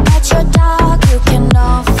 Everybody but your dog, you can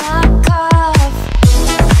all fuck off.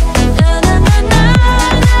 Na na na na na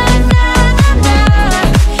na na na.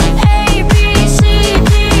 A, B, C,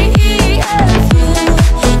 D, E, F, U.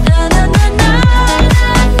 Na na na na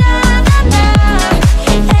na na na.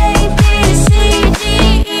 A, B, C, D,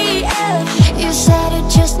 E, F. You said you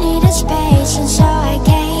just needed space, and so I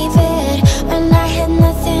gave it. When I had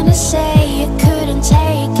nothing to say, you couldn't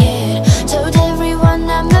take it. Told everyone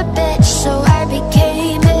I'm a bitch, so I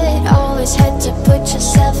became it. Always had to put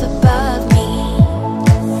yourself above me.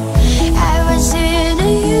 I was into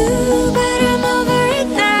you, but I'm over it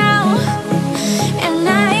now. And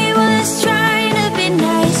I was trying to be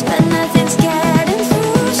nice, but nothing's getting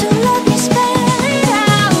through, so let me spell it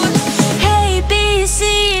out. Hey, B, C,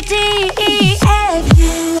 D, E, F,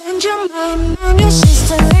 you and your mom and your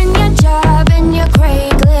sister and your job and your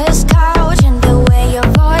Craigslist couch and the way your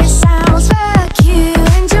voice sounds. Fuck you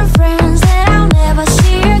and your friends that I'll never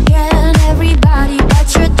see again. Everybody but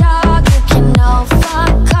your dog, you can all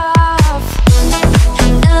fuck off. Na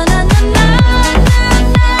na na na na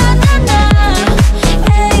na na na.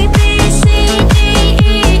 A, B, C, D,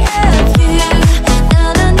 E, F, U. Na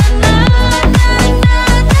na na na na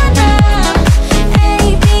na na.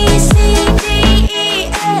 A, B, C, D, E,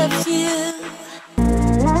 F, U.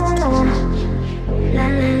 La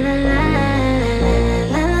la la la la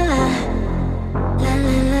la la. La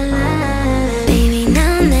la la la. Baby,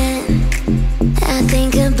 now and then I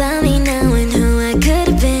think about me now and who I could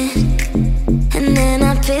have been. And then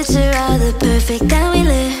I picture all the perfect that we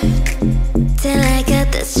lived, till I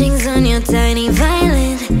got the strings on your tiny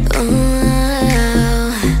violin. Oh,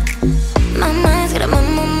 my mind's got a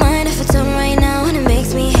mind if it's on right now, and it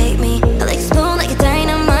makes me hate me. I'll explode like a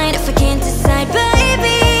dynamite if I can't decide.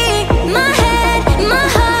 Baby, my head, my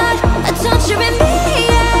heart, a torture in me,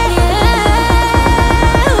 yeah, yeah.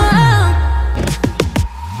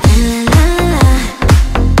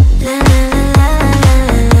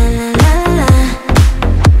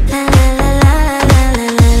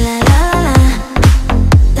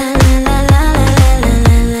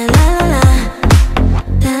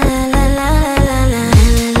 La la la la la la la la la la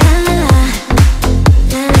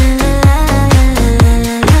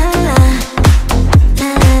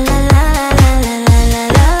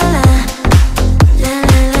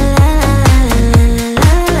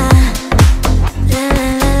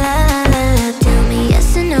Tell me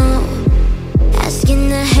yes or no. Asking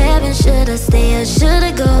the heaven, should I stay or should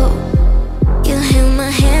I go? You held my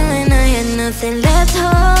hand when I had nothing left to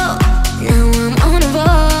hold. Now I'm on a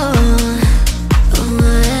roll. Oh,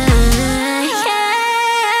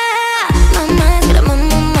 yeah. My mind's got a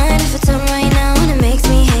mind if it's on right now, and it makes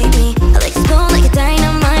me hate me. I'll explode like a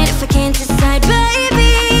dynamite if I can't decide.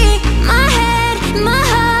 Baby, my head, my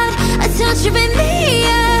heart, a torture in me,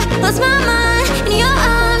 yeah. Lost my mind in your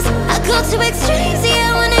arms. I go to extremes, yeah.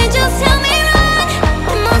 When angels tell me run,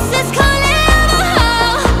 the monsters calling out,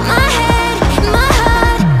 oh. My head, my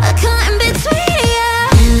heart, a caught in between, yeah.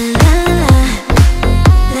 La la la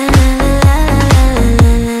la la la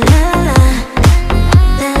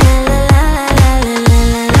la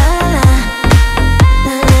la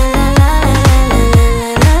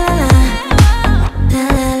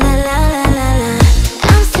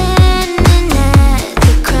I'm standing at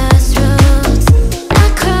the crossroads. I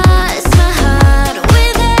cross my heart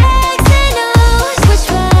with X and O's. Which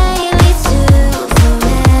way leads to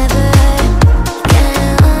forever? God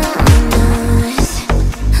only knows.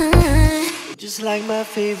 Just like my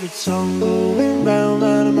favorite song going round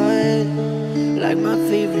out of my head. Like my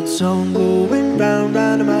favorite song going round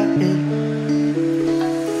out of my head.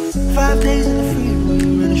 5 days in the freeway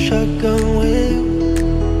in a shotgun wheel.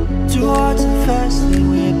 2 hearts and fast lane,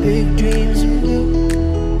 we had big dreams and blue.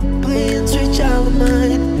 Playing sweet child of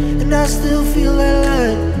mine, and I still feel that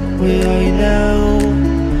line. Where are you now?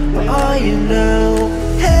 Where are you now?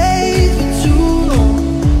 Hey, it's been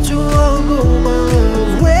too long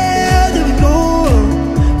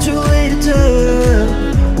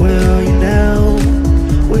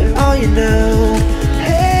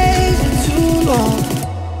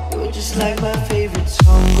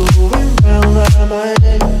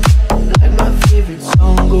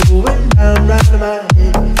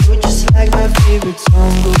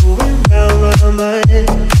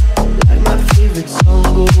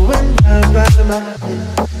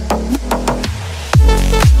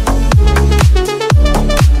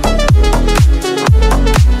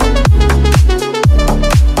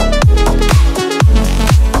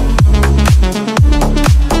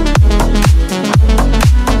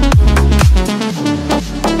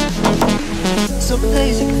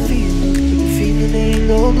feeling, but the feeling ain't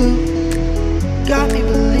no blue. Got me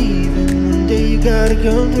believing one day you gotta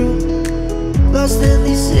come through. Lost in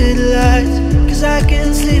these city lights, cause I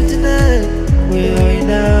can't sleep tonight. Where are you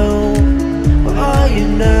now? Where are you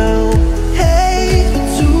now? Hey, it's been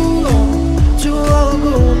too long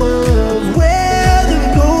ago, my love. Where did we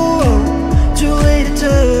go wrong? Too late to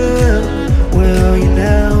turn around. Where are you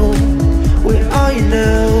now? Where are you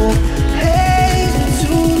now? Hey, it's been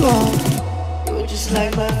too long. You're just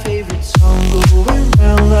like my favorite song going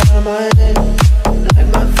round in my head. Like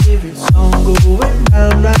my favorite song going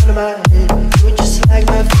round in my head. You're just like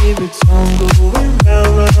my favorite song going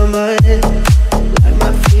round in my head. Like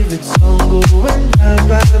my favorite song going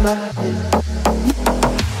round in my head.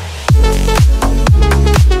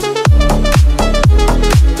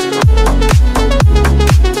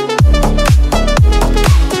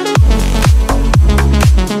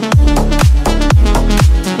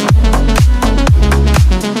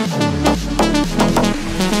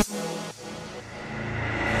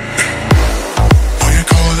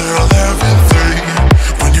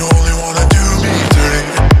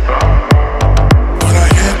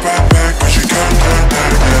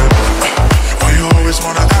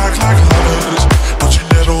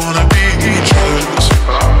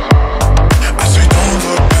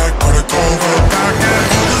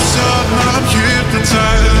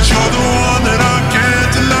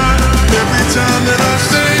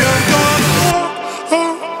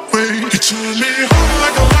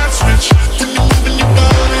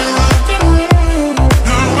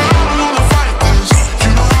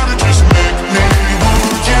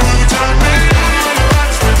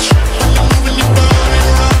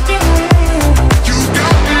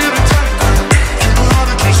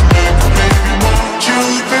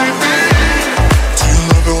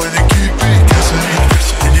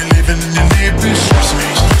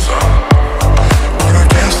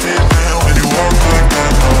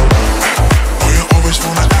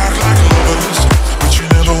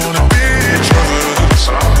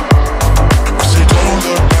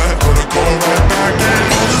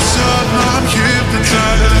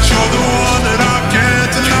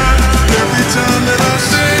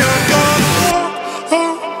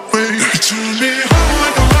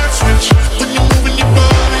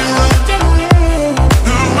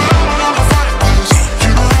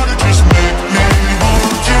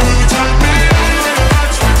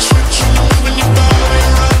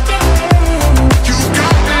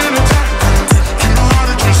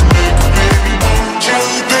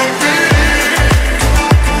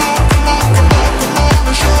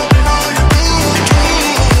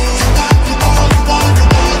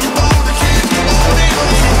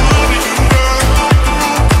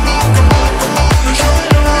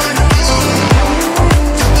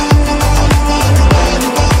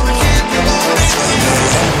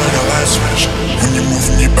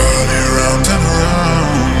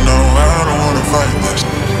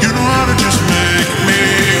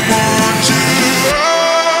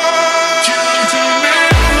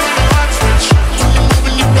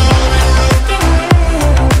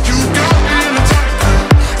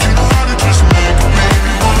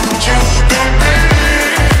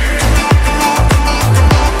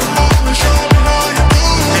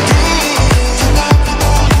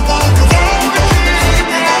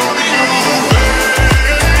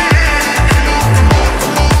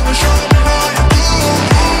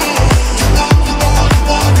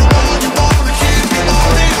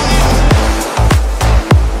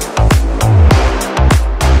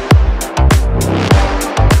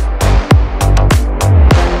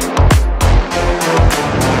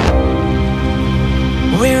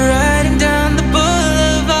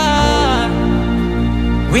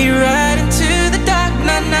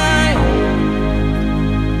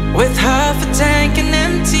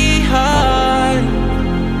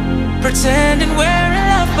 Pretending we're in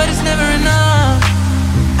love, but it's never enough.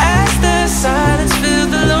 As the silence fills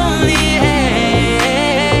the lonely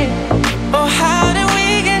air. Oh, how did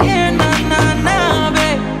we get here? Nah,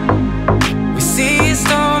 babe. We see a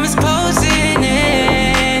storm is closing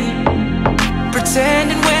in.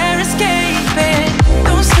 Pretending we're escaping.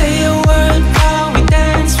 Don't say a word while we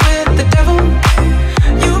dance with the devil.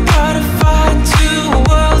 You brought a fire to a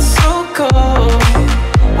world so cold.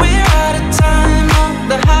 We're out of time on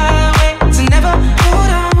the highway to never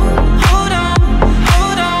hold on.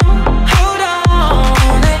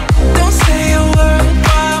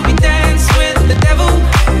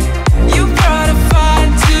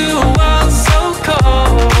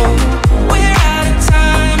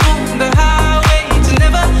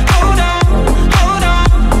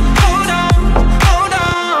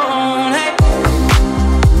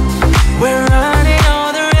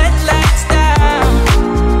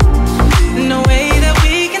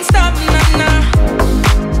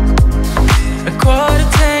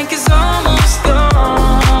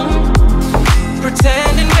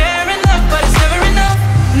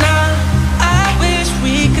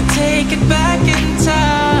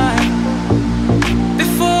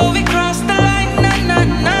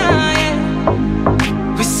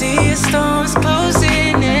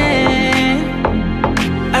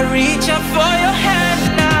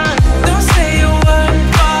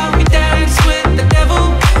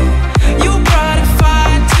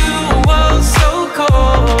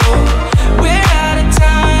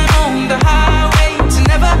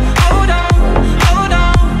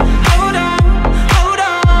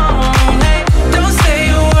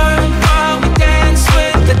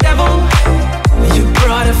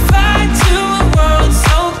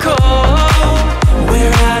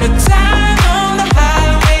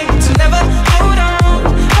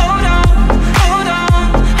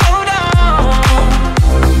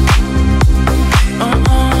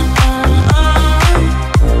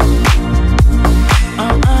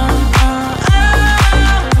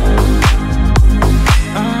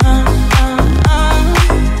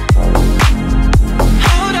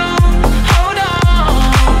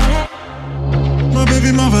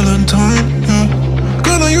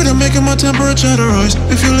 shatter eyes.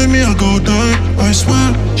 If you leave me, I'll go die, I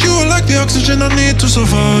swear. You are like the oxygen I need to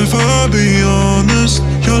survive. I'll be honest,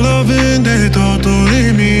 your loving they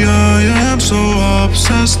totally me. I am so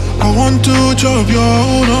obsessed. I want to drop your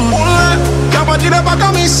hold on. Only, ya bati de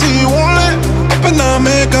baka mi si only. Pena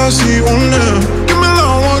make I see only. Give me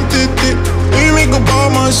love, Nwantiti. We go buy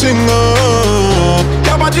my singer.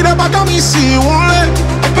 Ya bati de baka mi si only.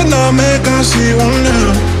 Pena make I see only.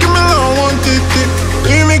 Give me love, Nwantiti.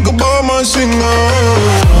 We go buy my singer.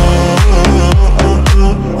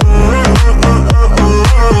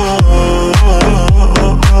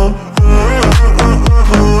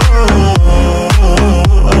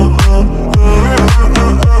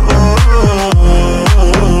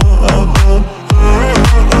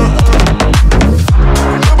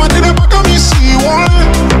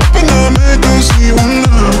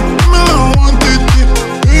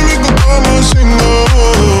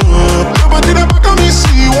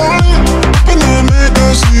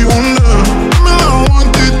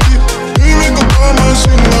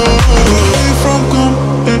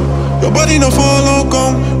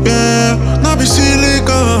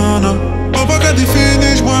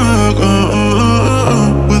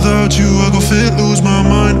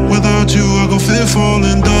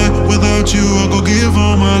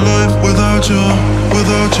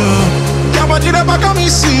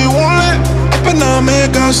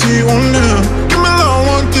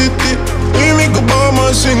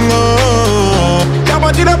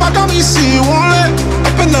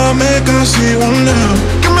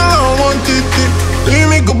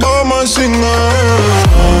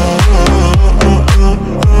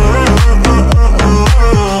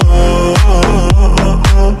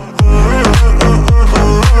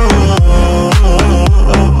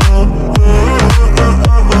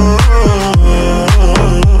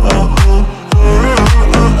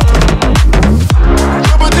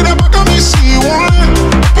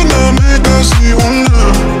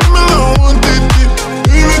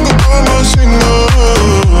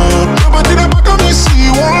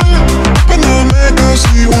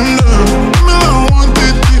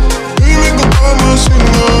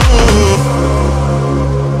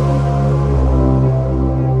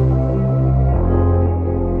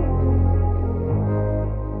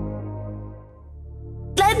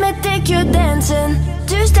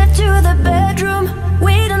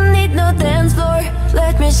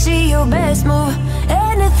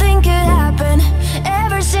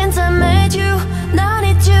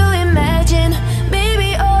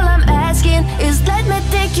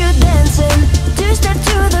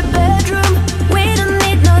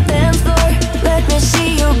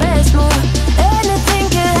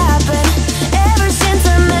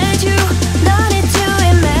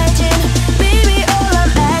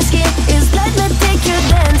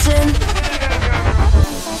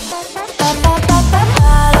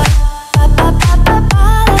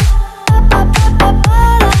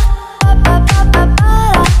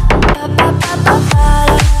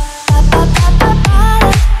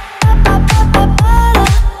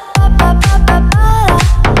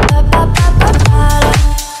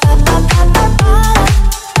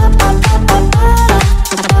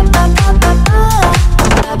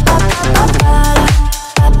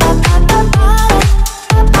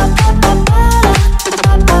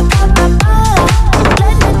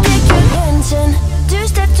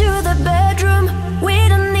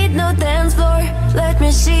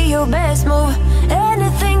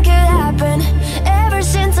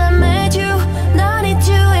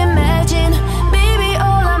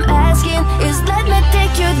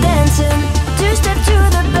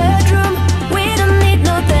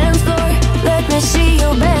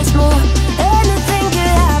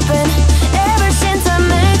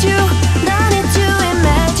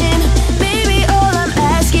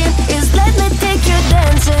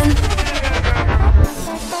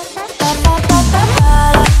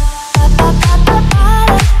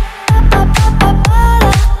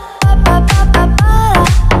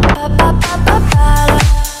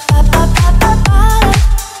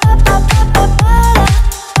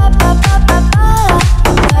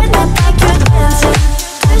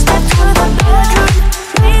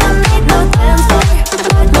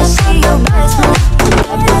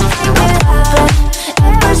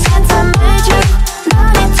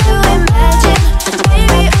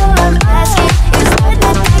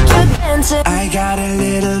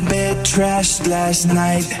 last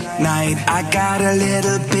night. I got a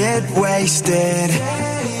little bit wasted.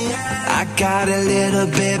 I got a little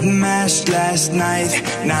bit mashed last night.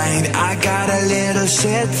 I got a little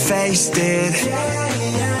shit-faced.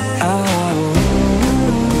 Oh,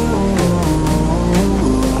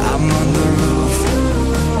 I'm on the roof.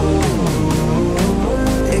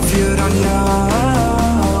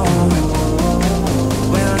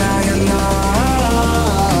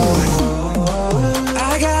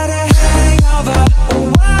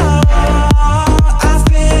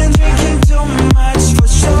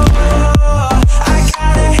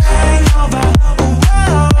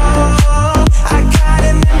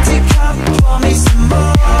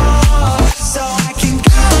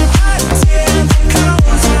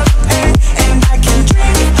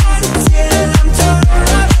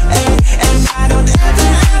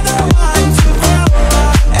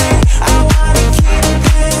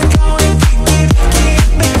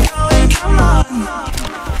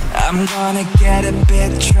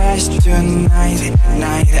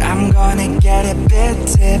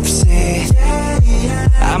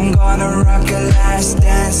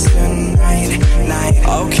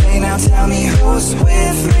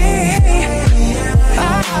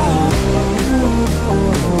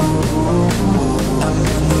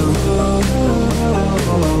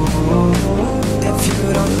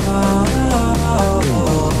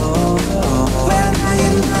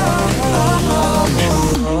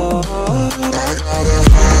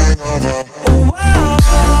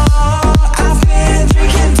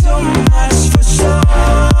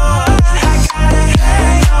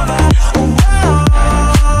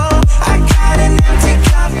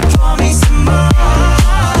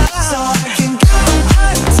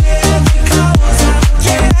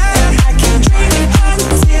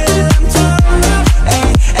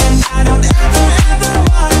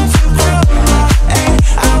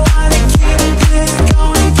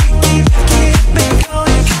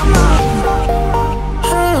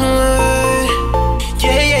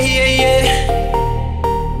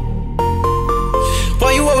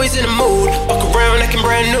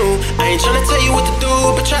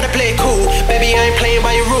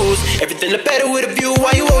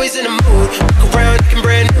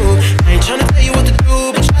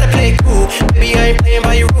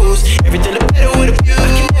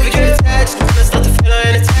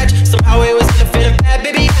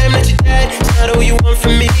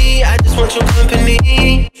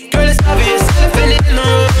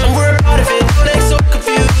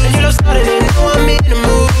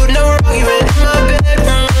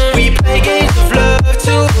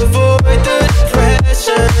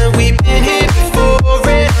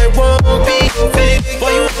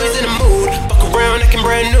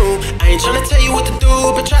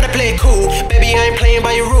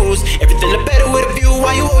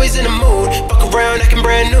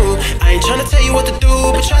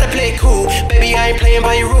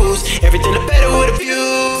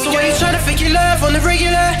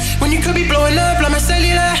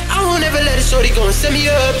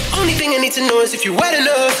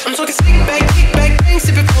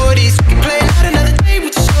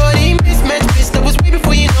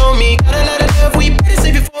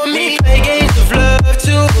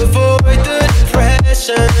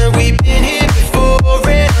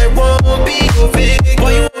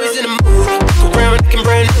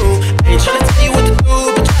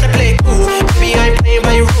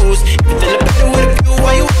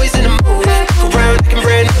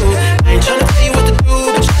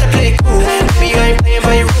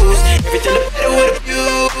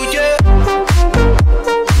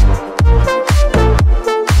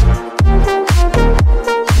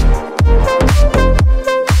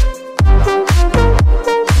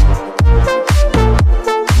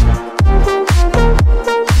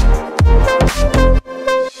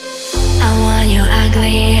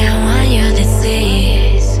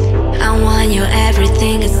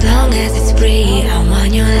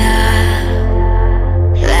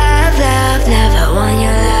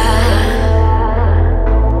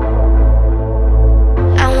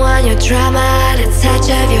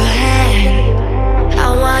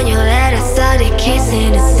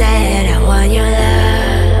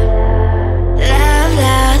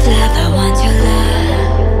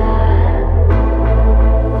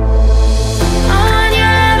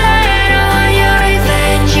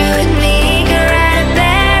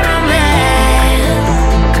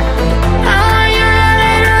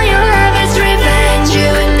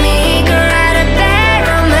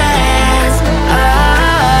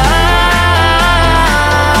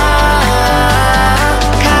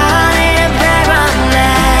 Call it a bad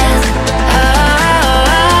romance.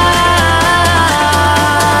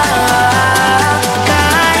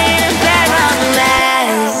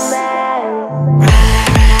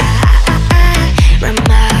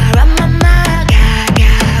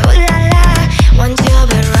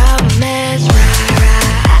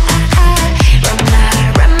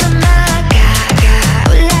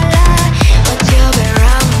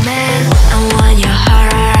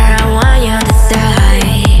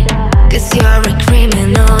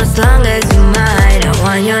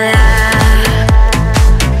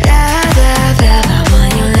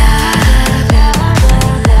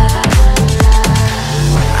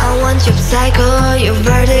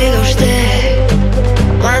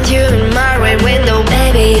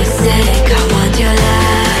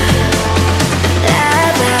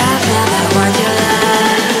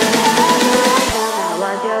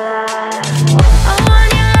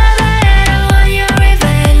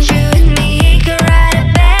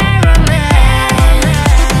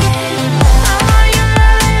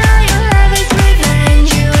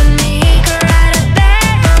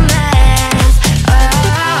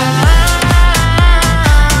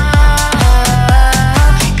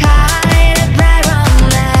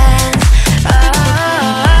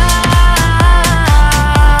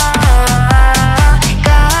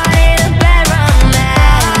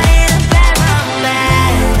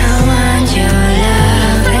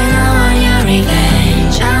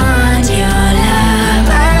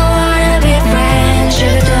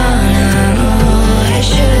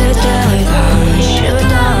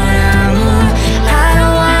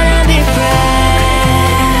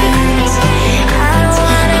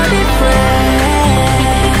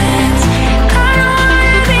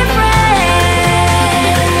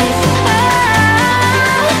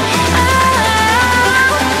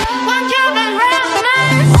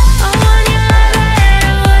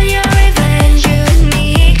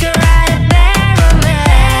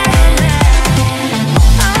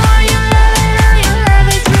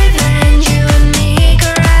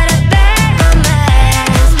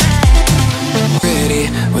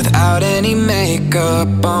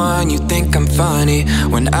 line, you think I'm funny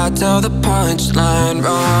when I tell the punchline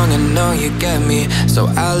wrong. I know you get me, so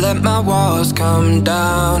I let my walls come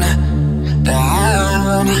down,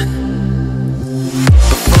 down.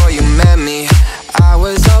 Before you met me, I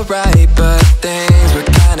was alright, but things were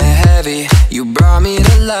kinda heavy. You brought me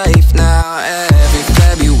to life now. Every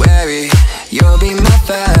February, you'll be my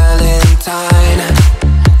Valentine,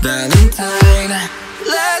 Valentine.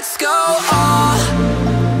 Let's go all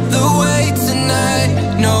the way tonight.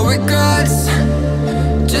 No regrets,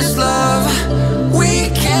 just love. We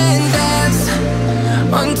can dance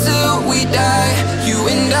until we die. You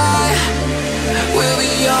and I will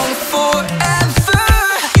be young forever.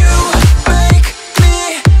 You make me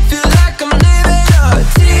feel like I'm living a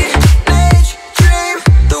teenage dream.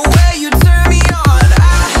 The way you turn me on,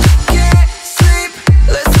 I can't sleep.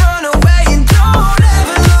 Let's run away and don't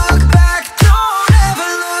ever look back. Don't ever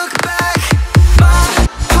look back. My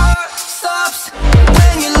heart stops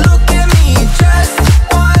when you look at me. Just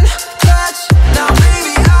one touch. Now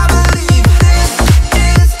baby, I believe this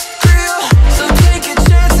is real. So take a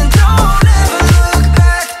chance and don't ever look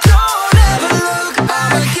back. Don't ever look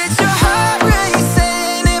back. I'ma get your heart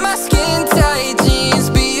racing in my skin tight jeans.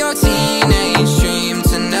 Be your teenage dream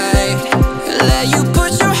tonight. Let you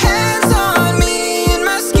put your hands on me in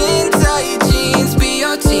my skin tight jeans. Be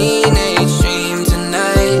your teenage dream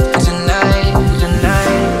tonight, tonight,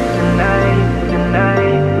 tonight, tonight,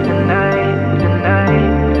 tonight, tonight, tonight, tonight,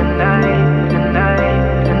 tonight, tonight,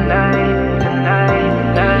 tonight,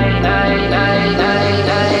 night, night, night, night, night,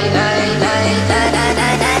 night, night, night, night,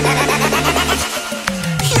 night, night.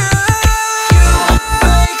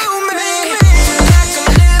 You make me feel like I'm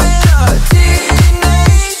living a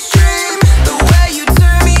teenage dream. The way you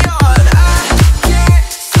turn me on, I can't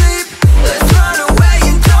sleep. Let's run away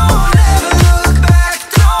and don't ever look back.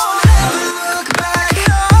 Don't ever look back.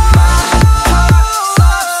 My heart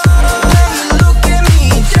stops when you look at me.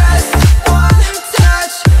 Just one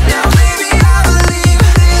touch. Now baby, I believe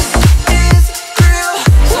this is real.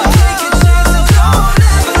 So take a chance and don't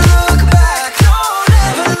ever look back. Don't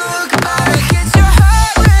ever look back. I'ma get your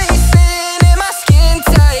heart racing in my skin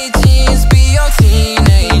tight jeans. Be your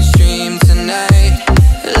teenage dream tonight.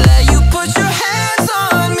 Let you put your hands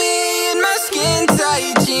on me in my skin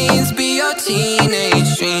tight jeans. Be your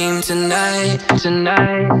teenage dream tonight,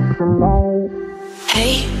 tonight, tonight.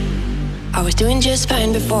 Hey, I was doing just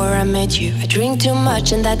fine before I met you. I drink too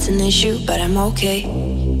much and that's an issue, but I'm okay.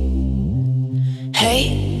 Hey,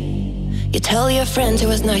 you tell your friends it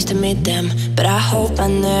was nice to meet them, but I hope I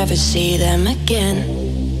never see them again.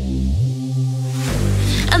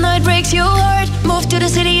 I know it breaks your heart. Moved to the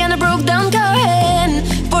city and I broke down car. And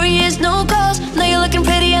 4 years no calls. Now you're looking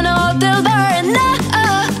pretty in a hotel bar. And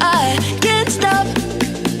I can't stop.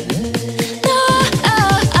 No,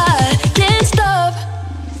 I can't stop.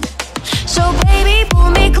 So baby, pull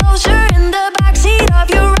me closer in the backseat of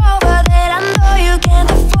your Robbe that I know you can't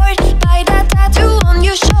afford. Buy that tattoo on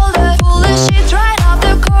your shoulder. Pull the sheets right off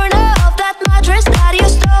the corner of that mattress that you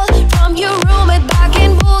stole from your roommate back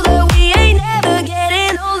in Boulder. We ain't never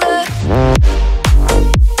getting older.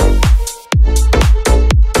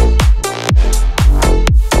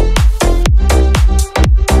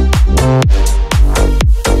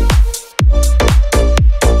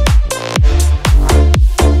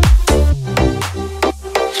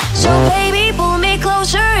 So baby, pull me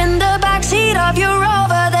closer in the backseat of your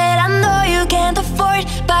Rover that I know you can't afford.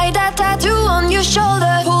 Buy that tattoo on your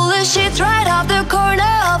shoulder. Pull the sheets right off the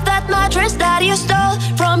corner of that mattress that you stole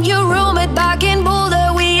from your roommate back in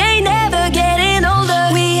Boulder. We ain't never getting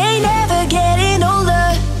older. We ain't never getting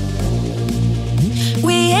older.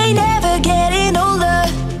 We ain't never getting older.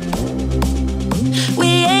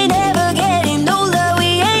 We ain't never getting older.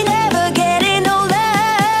 We ain't never getting older.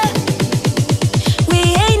 We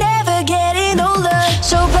ain't never getting older.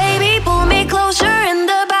 So baby, pull me closer in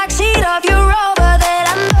the backseat of your Rover that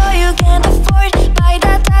I know you can't afford. Buy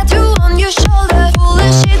that tattoo on your shoulder. Pull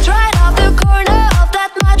the sheets right off the corner of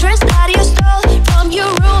that mattress that you stole from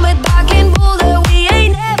your roommate back in Boulder. We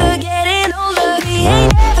ain't never getting older. We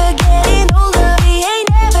ain't never getting older. We ain't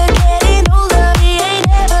never getting older. We ain't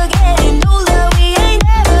never getting older. We ain't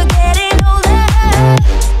never getting older.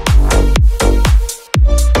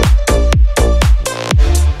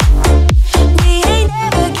 We ain't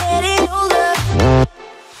never getting older.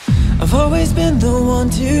 I've always been the one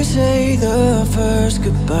to say the first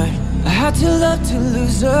goodbye. I had to love to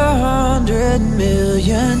lose 100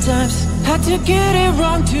 million times. Had to get it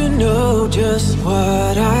wrong to know just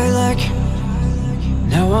what I like.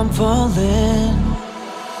 Now I'm falling.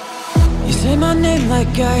 You say my name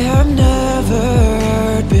like I have never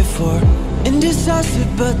heard before.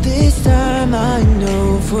 Indecisive, but this time I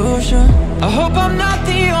know for sure. I hope I'm not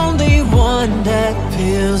the only one that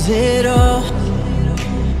feels it all.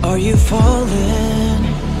 Are you falling?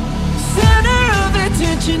 Center of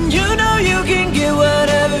attention, you know you can get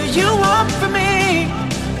whatever you want from me.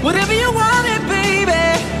 Whatever you want it, baby.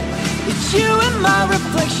 It's you and my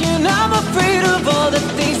reflection. I'm afraid of all the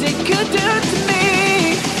things it could do to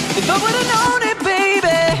me. If I would've known it,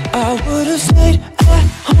 baby, I would've stayed at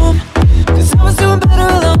home, 'cause I was doing better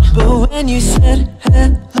alone. But when you said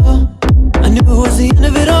hello, I knew it was the end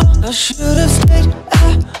of it all. I should've stayed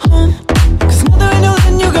at home, 'cause now that I know,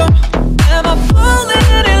 then you go. Am I falling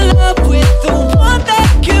in love with the one that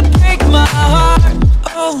could break my heart?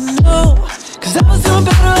 Oh no, 'cause I was doing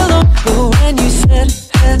better alone. But when you said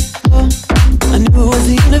hello, I knew it was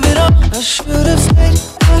the end of it all. I should've stayed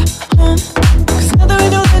at home, 'cause now that I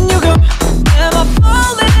know, then you go. Am I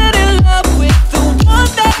falling in love with the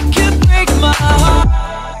one that could break my heart?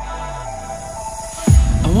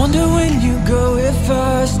 I wonder when you go if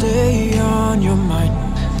I stay on your mind.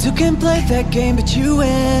 Two can play that game, but you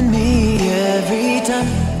and me every time.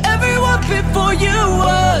 Everyone before you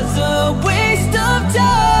was a waste of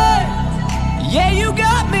time. Yeah, you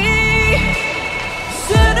got me.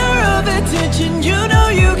 Center of attention, you know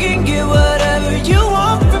you can get whatever you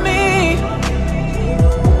want from me.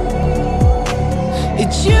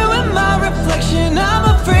 It's you and my reflection. I'm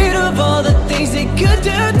afraid of all the things it could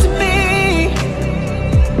do to me.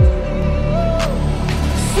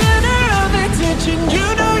 Center of attention, you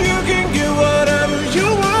know you can get whatever you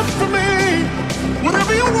want from me.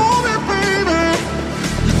 Whatever you want it, baby.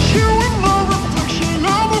 It's you and my reflection.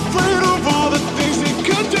 I'm afraid of all the things it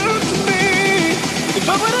could do to me. If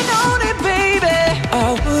I would've known it, baby, I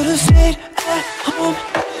would've stayed at home,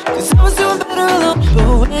 'cause I was doing better alone.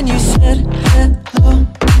 But when you said hello,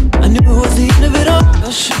 I knew it was the end of it all.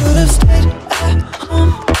 I should've stayed at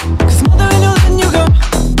home, 'cause now that I know, then you go.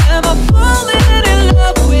 Am I falling in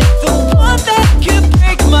love with the one that could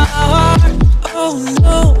break my heart? Oh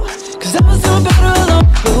no, 'cause I was doing better alone.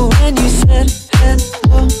 But when you said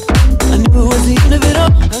hello, I knew it was the end of it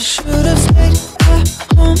all. I should've stayed at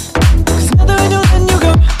home, 'cause now that I know, then you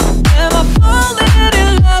go. Am I falling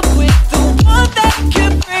in love with the one that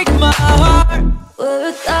could break my heart? We're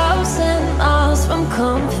 1,000 miles from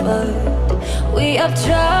comfort. We have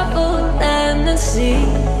traveled land and sea.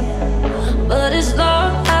 But as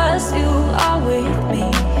long as you are with me,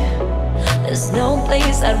 there's no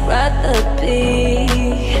place I'd rather be.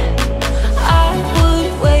 I would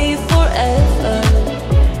wait forever,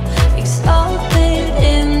 exalted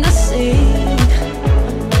in the sea.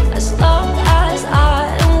 As long as I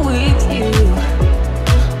am with you,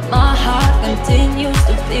 my heart continues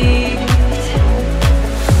to beat.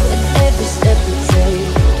 With every step we take,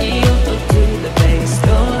 you go to the base,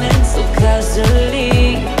 rolling so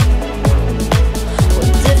casually.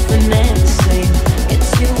 We're different and the same, it's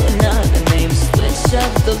you another name, switch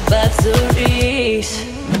up the batteries.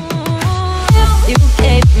 If you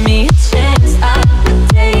gave me a chance, I would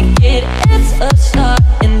take it. It's a shot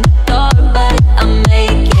in the dark, but I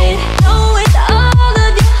make it. Know with all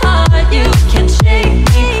of your heart, you can shake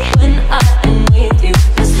me when I am with you.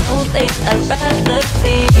 There's no place I'd rather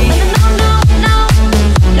be. No, no, no,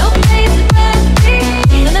 no place I'd rather be.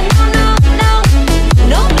 No, no, no, no,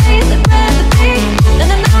 no place I'd rather be. No,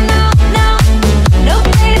 no, no, no, no, no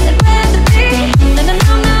place I'd rather be. No, no,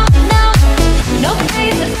 no, no, no, no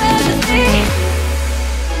place I'd rather be.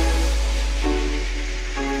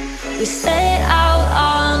 We set out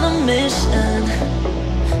on a mission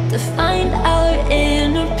to find our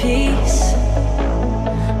inner peace,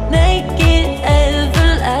 make it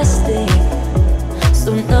everlasting, so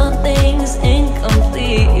nothing's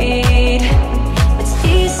incomplete. It's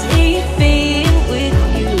easy being with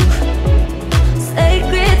you,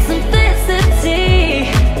 sacred simplicity.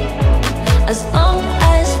 As long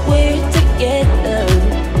as we're together,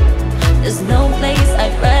 there's no place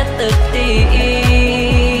I'd rather be.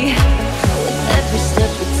 With every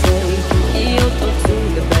step we take, you go to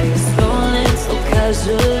the base, rolling so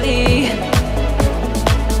casually.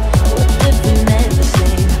 We're different and the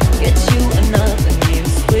same, get you another name,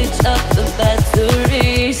 switch up the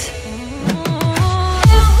batteries.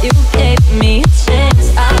 If you gave me a chance,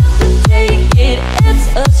 I would take it. It's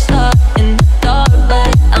a shot in the dark,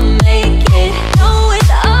 but I make it. Know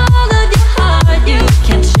with all of your heart, you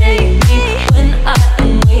can shake me when I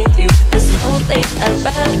am with you. There's no place I'd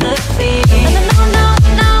rather be. No, no, no,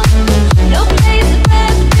 no, no place I'd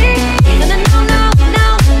rather be. No, no, no, no, no,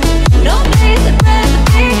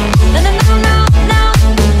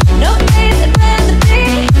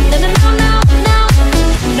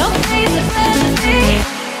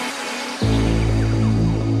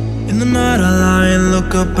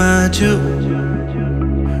 at you.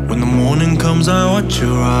 When the morning comes, I watch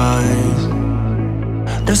your eyes.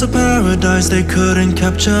 There's a paradise they couldn't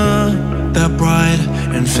capture, that bright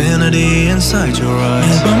infinity inside your eyes.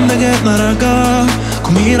 매일 밤 내게 날아가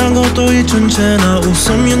고민한 것도 잊은 채 나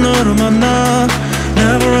웃으며 너를 만나.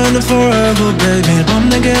 Never ending forever baby. 매일 밤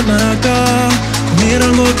내게 날아가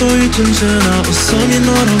고민한 것도 잊은 채 나 웃으며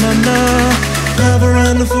너를 만나. Never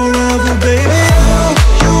ending forever baby.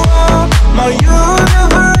 You are my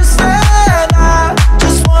universe and I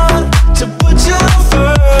just want to put you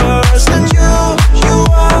first. And you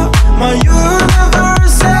are my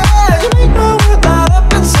universe and you make my world light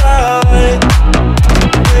up inside.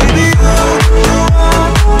 Baby, you are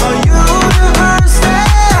my universe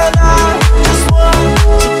and I just want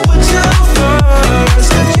to put you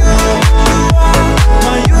first. And you are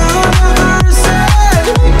my universe and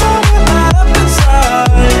you make my world light up inside.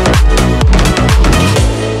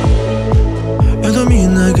 여dom이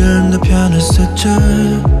내겐 내 편을 스쳐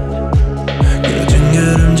이뤄진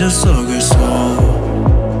그림자 속에서.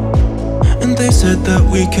 And they said that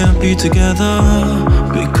we can't be together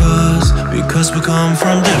because we come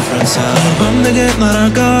from different sides. 매일 밤 내게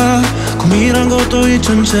날아가 고민한 것도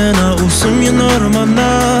잊은 채 나 웃으며 너를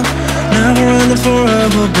만나. Never ending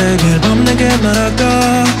forever baby. 매일 밤 내게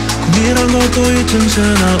날아가 고민한 것도 잊은 채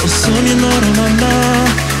나 웃으며 너를 만나.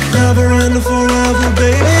 Never ending forever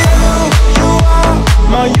baby. You are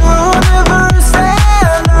my universe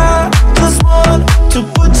and I just want to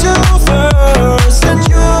put you first. And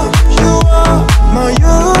you are my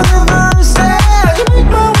universe and you make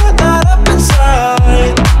my world light up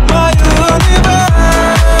inside. My universe,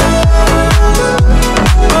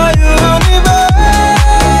 my universe,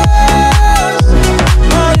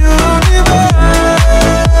 my universe.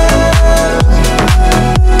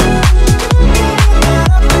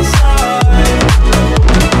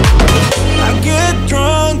 I get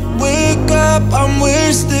drunk, wake up, I'm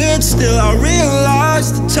wasted. Still I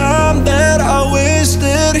realize the time that I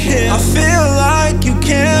wasted here. I feel like you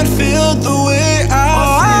can't feel the way I feel.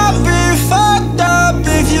 I'd be fucked up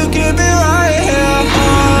if you could be right here.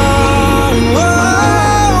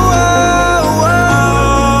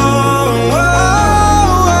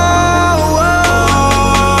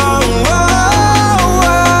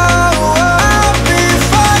 I'd be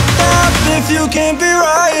fucked up if you can't be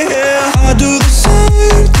right here. I do the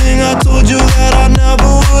same thing. I told you that I never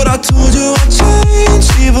would. I told you I'd change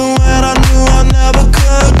even when I knew I never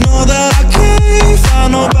could. Know that I can't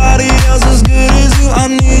find nobody else as good as you. I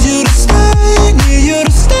need you to stay, need you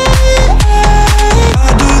to stay.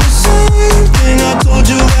 I do the same thing. I told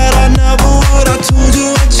you that I never would. I told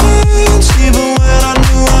you I'd change even when I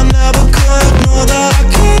knew I never could. Know that I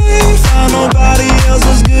can't find nobody else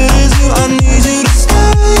as good as you. I need you to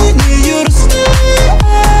stay, need you to stay.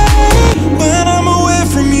 When I'm away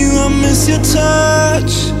from you, I miss your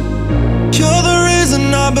touch. You're the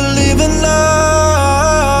reason I believe in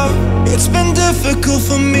love. It's been difficult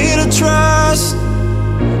for me to trust,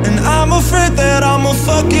 and I'm afraid that I'ma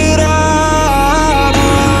fuck it up.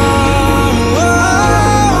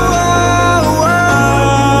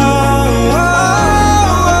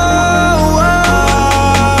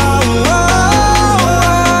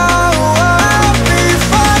 I'll be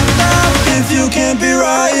fucked up if you can't be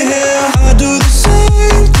right here. I do the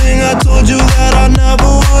same thing. I told you that I never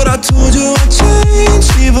would. I told you I'd change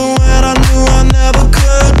even when I knew I never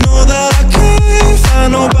could. Know that I can't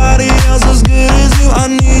find nobody else as good as you. I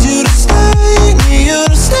need you to stay, need you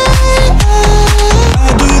to stay. I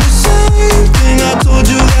do the same thing. I told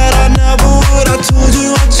you that I never would. I told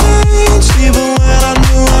you I'd change even when I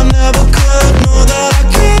knew I never could. Know that I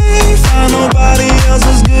can't find nobody else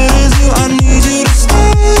as good as you. I need you to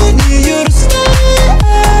stay, need you to stay.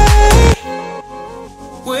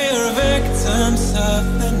 We're victims of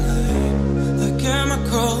the night, the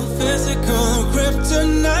chemical, physical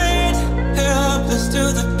kryptonite, helpless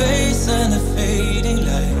to the base and the fading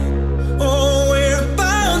light. Oh, we're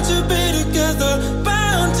bound to be together,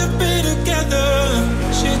 bound to be together.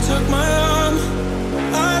 She took my arm,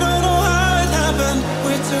 I don't know how it happened.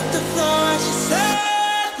 We took the floor, she said,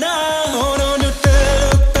 no, don't you dare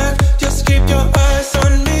look back, just keep your eyes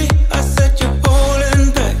on me. I said you're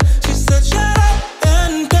holding back. She said shut up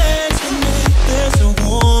and dance with me. There's a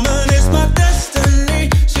woman, it's my destiny.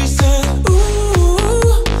 She said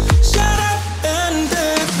ooh, shut up and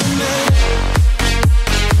dance with me.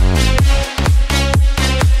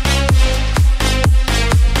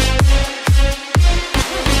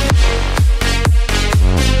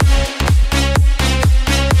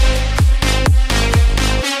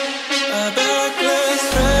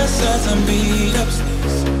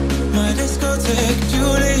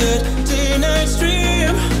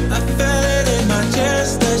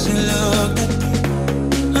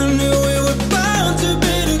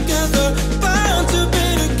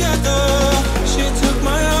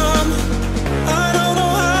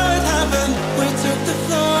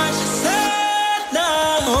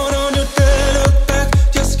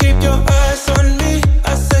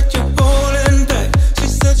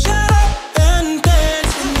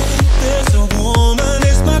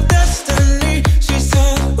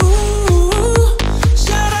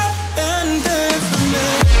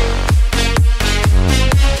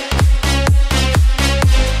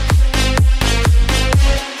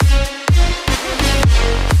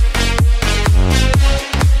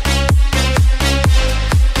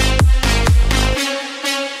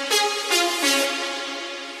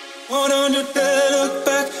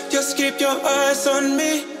 keep your eyes on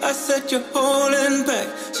me. I said you're holding back.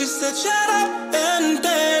 She said shut up and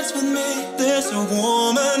dance with me. This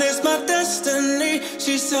woman is my destiny.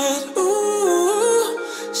 She said ooh.